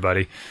blame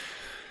everybody.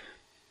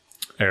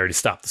 I already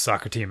stopped the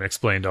soccer team and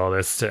explained all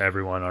this to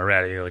everyone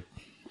already. Like,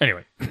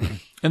 anyway.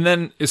 And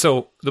then,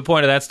 so the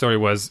point of that story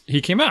was,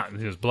 he came out.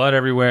 There was blood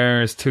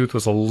everywhere. His tooth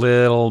was a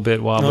little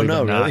bit wobbly. Oh,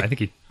 no, but not. Really? I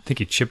think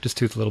he chipped his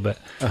tooth a little bit.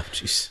 Oh,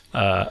 jeez.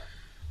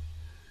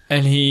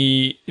 And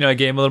he, I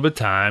gave him a little bit of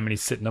time, and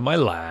he's sitting on my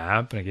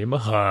lap, and I gave him a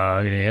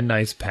hug, and he had a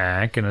nice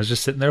pack, and I was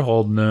just sitting there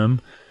holding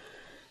him.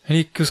 And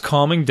he was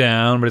calming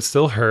down, but it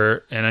still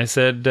hurt. And I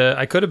said,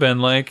 I could have been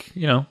like,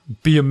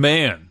 be a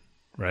man,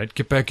 right?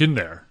 Get back in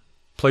there.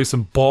 Play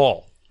some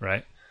ball,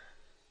 right?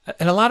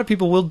 And a lot of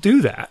people will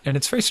do that, and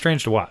it's very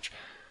strange to watch.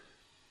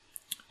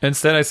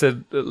 Instead, I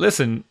said,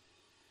 listen,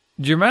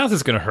 your mouth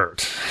is going to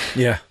hurt.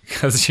 Yeah.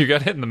 Because you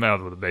got hit in the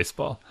mouth with a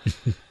baseball.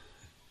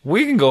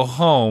 We can go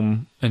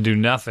home and do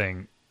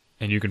nothing,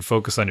 and you can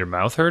focus on your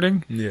mouth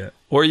hurting. Yeah.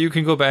 Or you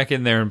can go back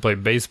in there and play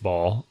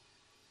baseball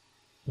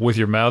with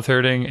your mouth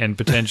hurting, and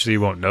potentially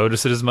you won't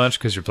notice it as much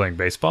because you're playing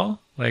baseball.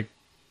 Like,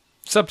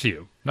 it's up to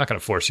you. I'm not going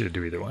to force you to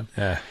do either one.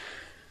 Yeah.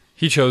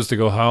 He chose to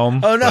go home.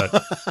 Oh, no.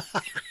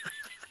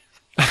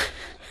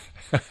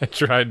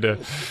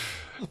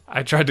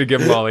 I tried to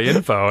give him all the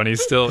info, and it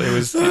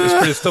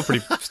was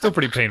still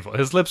pretty painful.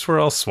 His lips were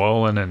all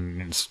swollen,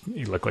 and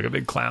he looked like a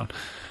big clown.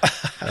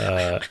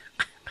 But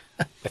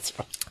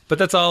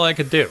that's all I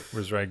could do,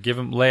 was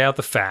lay out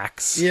the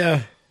facts.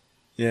 Yeah.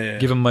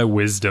 Give him my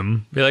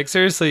wisdom. Be like,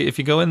 seriously, if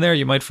you go in there,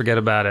 you might forget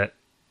about it.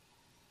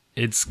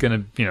 It's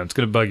gonna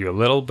bug you a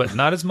little, but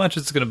not as much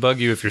as it's gonna bug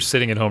you if you're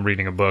sitting at home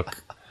reading a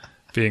book,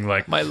 being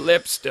like, my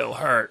lips still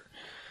hurt.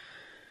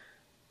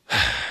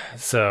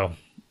 So,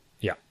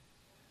 yeah.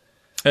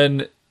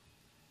 And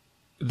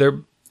I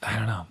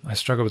don't know. I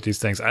struggle with these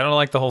things. I don't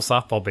like the whole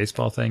softball,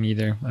 baseball thing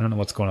either. I don't know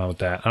what's going on with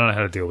that. I don't know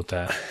how to deal with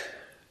that.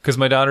 Because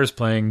my daughter's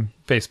playing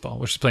baseball,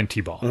 which is playing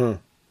t-ball.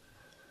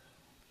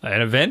 Mm-hmm.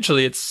 And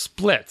eventually it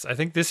splits. I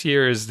think this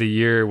year is the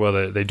year,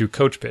 well, they do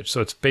coach pitch, so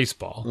it's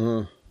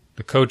baseball.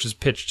 The coaches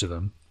pitch to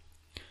them.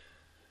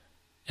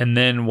 And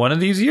then one of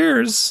these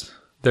years,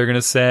 they're going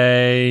to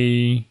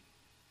say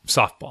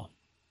softball.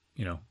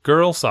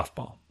 Girl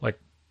softball. Like,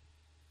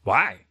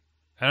 why?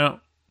 I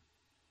don't.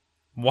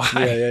 Why?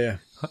 Yeah.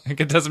 Like,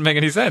 it doesn't make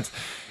any sense.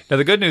 Now,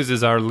 the good news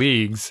is our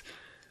leagues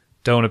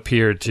don't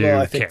appear to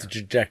Well, I think care. the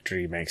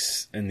trajectory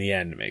in the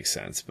end, makes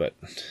sense, but...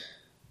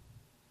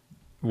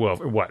 Well,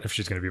 what? If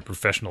she's going to be a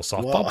professional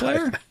softball Well,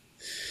 player?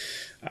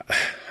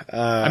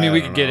 I mean,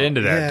 we could get into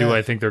that. Yeah. Do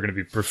I think they're going to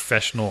be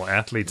professional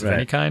athletes of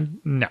any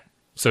kind? No.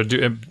 So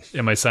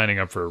am I signing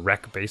up for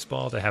rec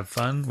baseball to have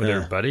fun with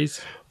their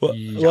buddies? Well,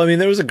 I mean,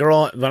 there was a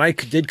girl, when I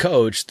did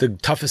coach, the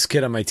toughest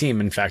kid on my team,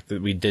 in fact,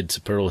 that we did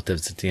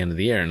superlatives at the end of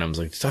the year, and I was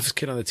like, the toughest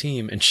kid on the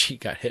team, and she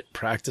got hit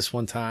practice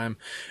one time,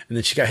 and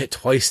then she got hit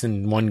twice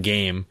in one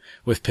game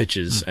with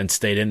pitches and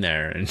stayed in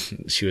there,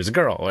 and she was a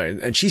girl,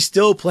 and she's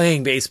still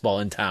playing baseball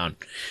in town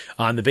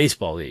on the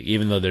baseball league,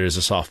 even though there is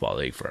a softball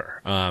league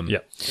for her. Yeah.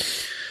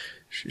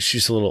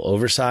 She's a little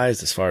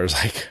oversized as far as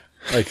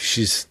like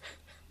she's,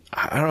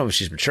 I don't know if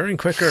she's maturing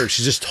quicker or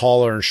she's just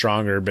taller and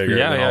stronger, bigger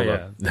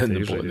than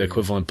the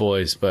equivalent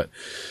boys, but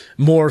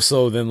more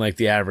so than like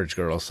the average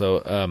girl.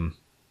 So,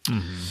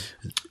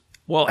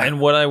 Well, and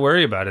what I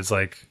worry about is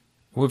like,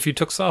 well, if you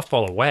took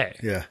softball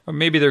away, or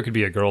maybe there could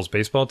be a girls'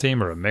 baseball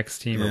team or a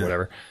mixed team or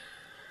whatever,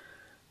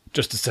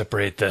 just to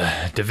separate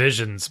the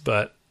divisions.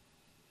 But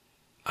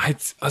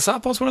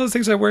softball's one of those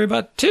things I worry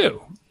about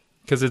too,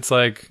 because it's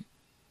like,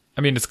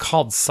 I mean, it's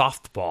called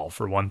softball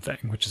for one thing,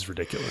 which is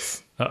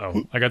ridiculous.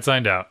 Uh-oh. I got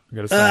signed out. I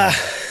got to sign out.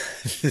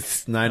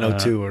 It's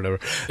 9:02 or whatever.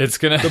 It's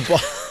going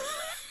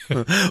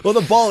to... Well,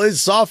 the ball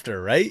is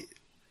softer, right?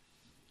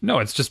 No,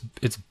 it's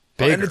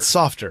bigger. And it's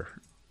softer.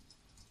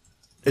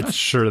 I'm not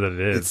sure that it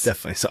is. It's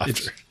definitely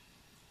softer.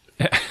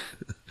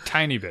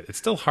 Tiny bit. It's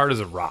still hard as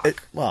a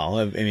rock.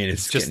 I mean,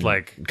 it's just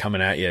like...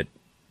 coming at you at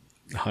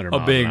 100 a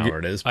miles big an hour.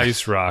 It is.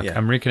 ice rock. Yeah.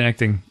 I'm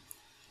reconnecting.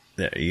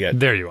 There you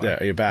are.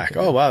 Yeah, you're back.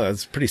 Oh, wow.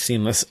 That's pretty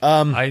seamless.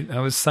 I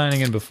was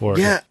signing in before.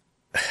 Yeah.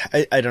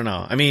 I don't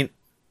know. I mean,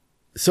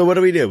 so what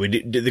do? We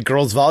do the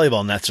girls'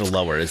 volleyball nets are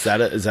lower. Is that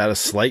a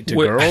slight to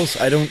girls?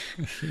 I don't.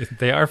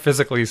 They are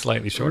physically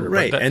slightly shorter.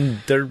 Right.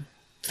 And they're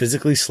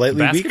physically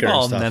slightly weaker.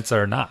 Basketball nets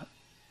are not.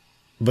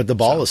 But the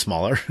ball is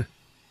smaller.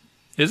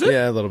 Is it?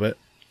 Yeah, a little bit.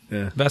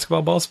 Yeah.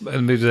 Basketball balls,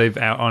 on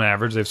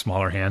average, they have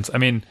smaller hands. I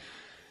mean,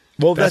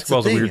 well, that's the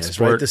basketball's thing, a weird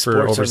sport right?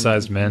 for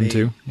oversized men,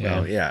 too. Yeah.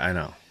 Oh, yeah, I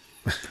know.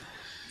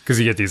 Because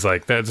you get these,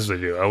 like, that's what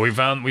they do. Oh, we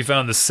found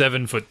the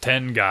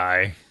 7'10"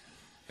 guy.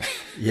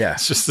 Yeah.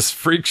 It's just this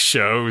freak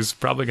show who's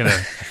probably going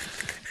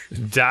to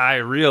die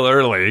real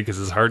early because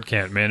his heart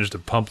can't manage to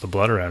pump the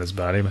blood around his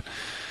body. But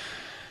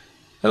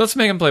let's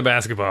make him play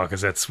basketball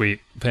because that's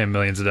sweet. Pay him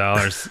millions of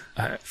dollars.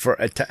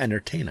 To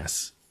entertain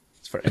us.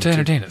 To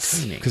entertain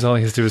us. Because all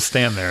he has to do is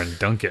stand there and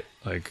dunk it.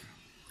 Like,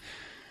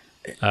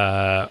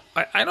 I'm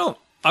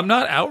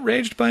not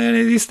outraged by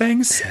any of these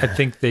things. I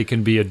think they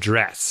can be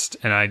addressed.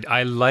 And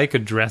I like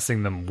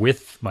addressing them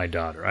with my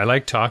daughter. I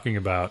like talking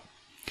about,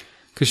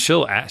 because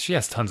she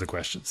has tons of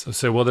questions. So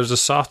say, well, there's a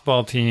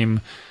softball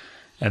team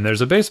and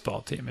there's a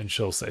baseball team. And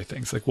she'll say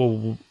things like,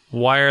 well,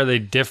 why are they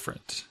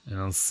different? And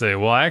I'll say,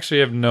 well, I actually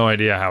have no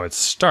idea how it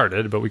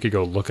started, but we could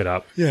go look it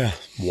up. Yeah.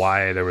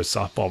 Why there was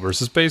softball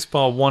versus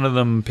baseball. One of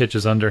them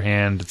pitches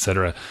underhand,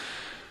 etc.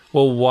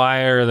 Well,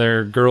 why are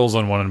there girls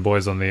on one and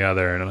boys on the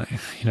other?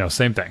 And,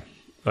 same thing.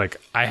 Like,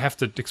 I have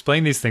to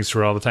explain these things to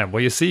her all the time.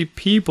 Well, you see,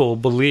 people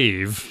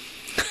believe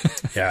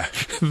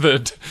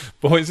that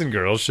boys and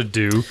girls should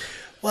do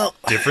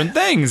different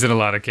things in a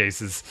lot of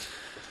cases.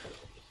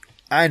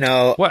 I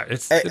know. What?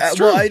 It's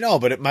true. Well, I know,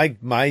 but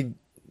my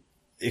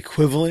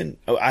equivalent,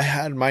 I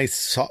had my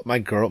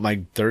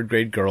third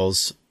grade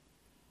girls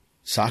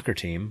soccer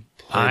team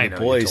play the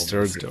boys.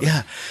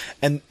 Yeah.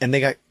 And they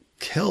got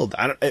killed.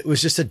 It was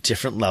just a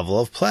different level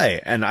of play.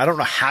 And I don't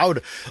know how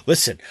to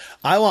listen.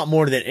 I want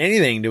more than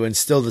anything to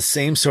instill the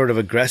same sort of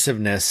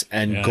aggressiveness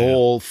and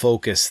goal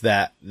focus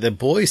that the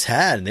boys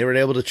had. And they were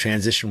able to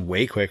transition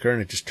way quicker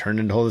and it just turned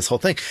into this whole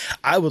thing.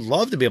 I would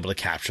love to be able to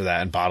capture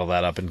that and bottle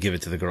that up and give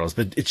it to the girls,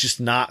 but it's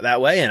just not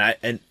that way.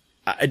 And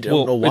I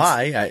don't know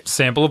why.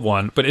 Sample of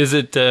one, but is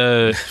it,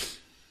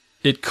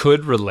 it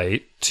could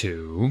relate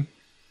to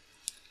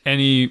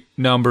any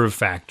number of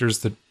factors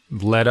that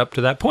led up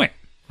to that point.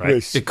 Right.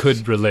 Yes. It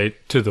could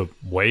relate to the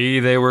way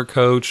they were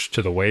coached,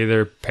 to the way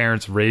their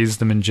parents raised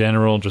them in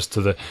general, just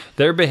to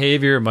their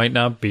behavior might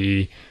not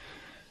be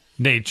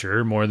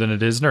nature more than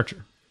it is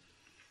nurture.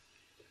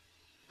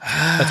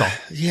 That's all.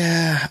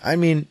 Yeah, I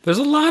mean, there's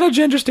a lot of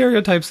gender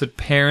stereotypes that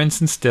parents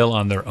instill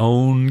on their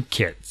own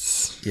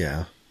kids.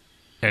 Yeah.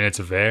 And it's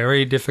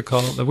very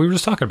difficult. We were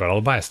just talking about all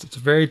the bias. It's a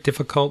very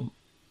difficult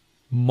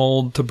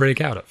mold to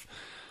break out of.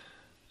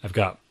 I've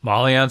got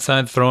Molly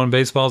outside throwing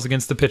baseballs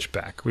against the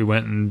pitchback. We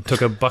went and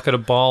took a bucket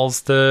of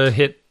balls to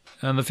hit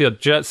on the field.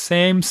 Just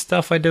same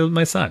stuff I did with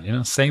my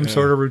son. Same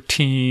sort of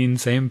routine,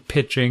 same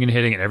pitching and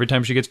hitting. And every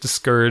time she gets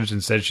discouraged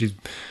and says she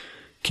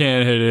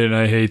can't hit it and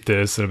I hate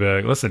this, and I'll be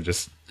like, listen,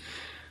 just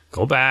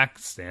go back,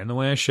 stand the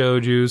way I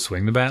showed you,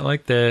 swing the bat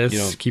like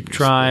this, keep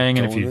trying,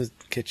 and if you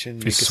kitchen,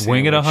 if you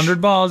swing at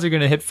 100 balls, you're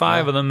going to hit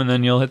 5 of them, and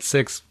then you'll hit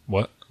 6.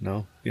 What?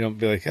 No, you don't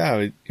be like,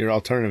 your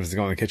alternative is to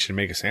go in the kitchen and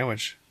make a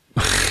sandwich.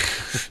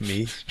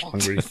 Me,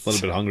 hungry, a little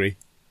bit hungry.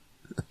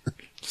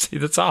 See,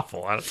 that's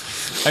awful. I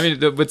mean,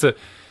 it's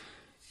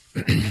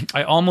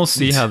I almost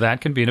see how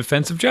that can be an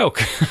offensive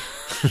joke.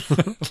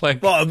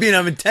 Well, I mean,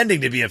 I'm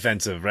intending to be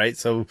offensive, right?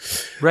 So,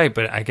 right,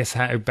 but I guess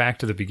back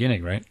to the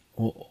beginning, right?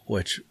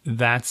 Which?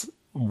 That's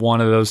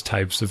one of those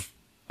types of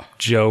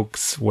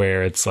jokes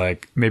where it's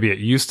like maybe it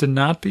used to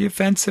not be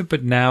offensive,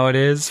 but now it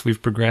is.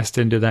 We've progressed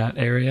into that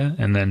area,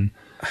 and then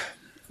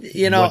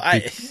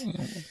I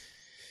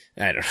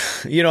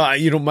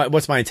don't.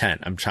 What's my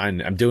intent? I'm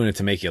doing it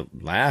to make you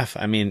laugh.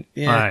 I mean,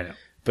 yeah. I know.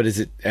 But is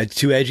it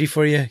too edgy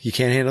for you? You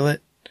can't handle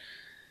it?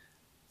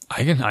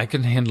 I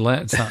can handle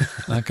it.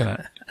 It's not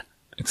gonna.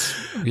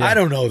 I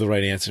don't know the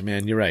right answer,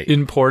 man. You're right.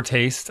 In poor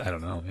taste, I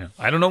don't know. Yeah.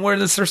 I don't know where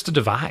this starts to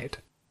divide.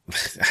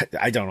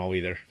 I don't know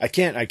either. I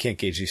can't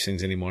gauge these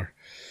things anymore.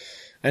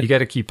 You got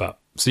to keep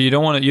up. So you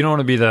don't want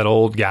to be that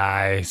old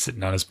guy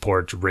sitting on his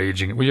porch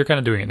raging. Well, you're kind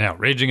of doing it now,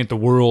 raging at the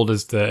world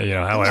as to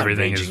how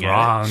everything is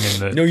wrong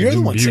and you're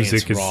the one saying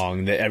it's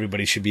wrong that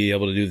everybody should be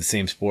able to do the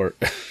same sport.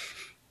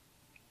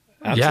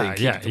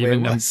 Yeah.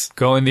 Even I'm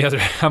going the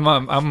other. I'm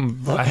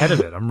ahead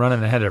of it. I'm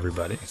running ahead of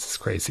everybody. It's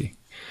crazy.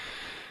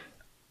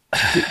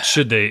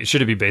 Should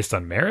it be based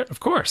on merit? Of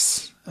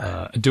course.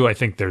 Do I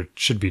think there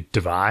should be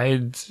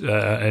divide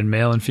in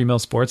male and female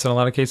sports in a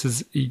lot of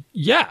cases?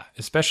 Yeah,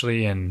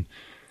 especially in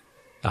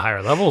the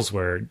higher levels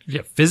where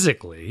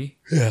physically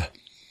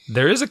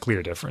there is a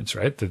clear difference,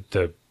 right?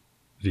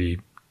 The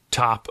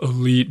top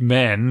elite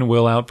men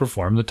will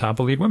outperform the top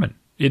elite women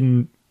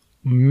in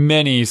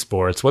many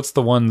sports. What's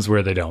the ones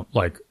where they don't?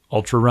 Like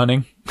ultra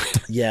running?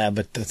 Yeah,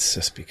 but that's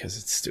just because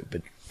it's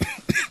stupid.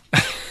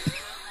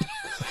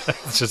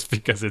 It's just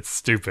because it's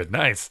stupid.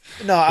 Nice.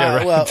 No,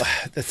 right. Well,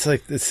 that's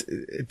like this.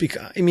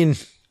 I mean,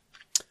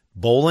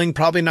 bowling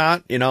probably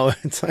not.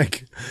 It's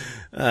like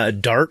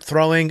dart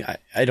throwing.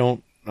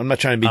 I'm not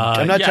trying to be.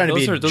 I'm not trying to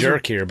be a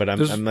jerk here, but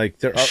I'm like,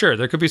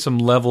 there could be some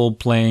level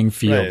playing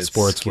field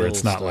sports where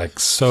it's not like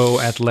so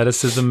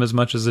athleticism as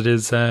much as it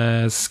is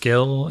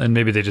skill, and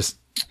maybe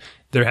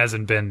there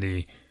hasn't been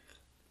the,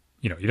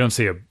 you don't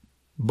see a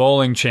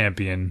bowling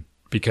champion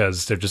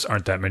because there just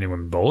aren't that many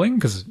women bowling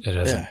because it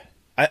hasn't. Yeah.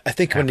 I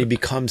think when he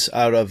becomes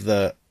out of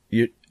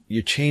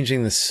you're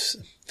changing this,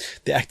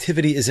 the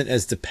activity isn't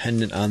as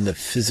dependent on the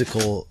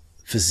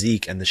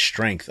physique and the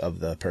strength of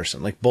the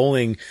person. Like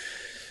bowling,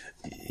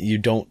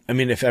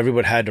 if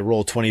everyone had to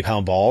roll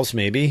 20-pound balls,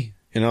 maybe,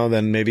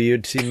 then maybe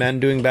you'd see men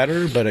doing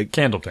better, but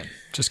candlepin.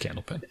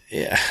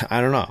 Yeah.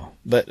 I don't know.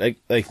 But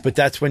but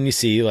that's when you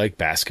see like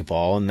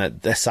basketball and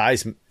that the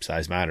size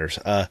matters,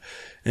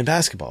 in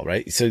basketball,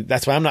 right? So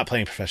that's why I'm not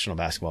playing professional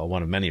basketball,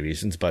 one of many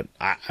reasons, but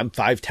I'm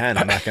 5'10".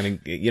 I'm not going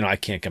to, I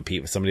can't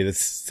compete with somebody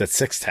that's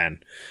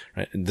 6'10",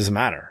 right? It doesn't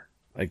matter.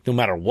 Like no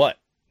matter what,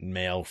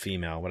 male,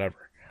 female, whatever.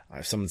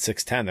 If someone's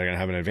 6'10", they're going to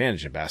have an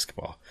advantage in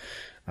basketball.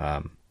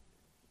 I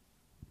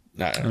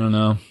don't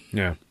know.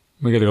 Yeah.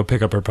 We got to go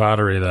pick up our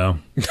pottery though.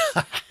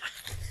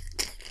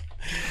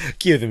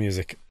 Cue the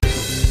music.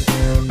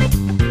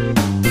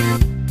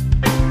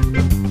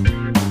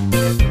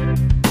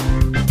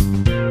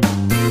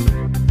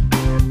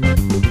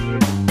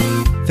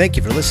 Thank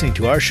you for listening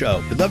to our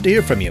show. We'd love to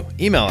hear from you.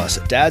 Email us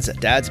at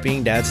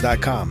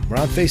dads@dadsbeingdads.com. We're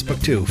on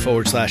Facebook too,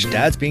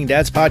 /Dads Being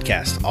Dads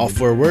Podcast. All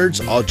 4 words,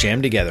 all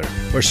jammed together.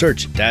 Or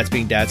search Dads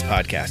Being Dads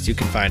Podcast. You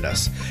can find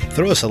us.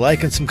 Throw us a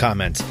like and some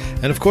comments.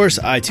 And of course,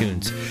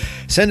 iTunes.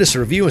 Send us a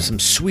review and some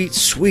sweet,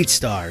 sweet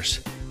stars.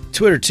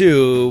 Twitter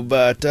too,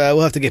 but we'll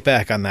have to get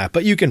back on that.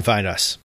 But you can find us.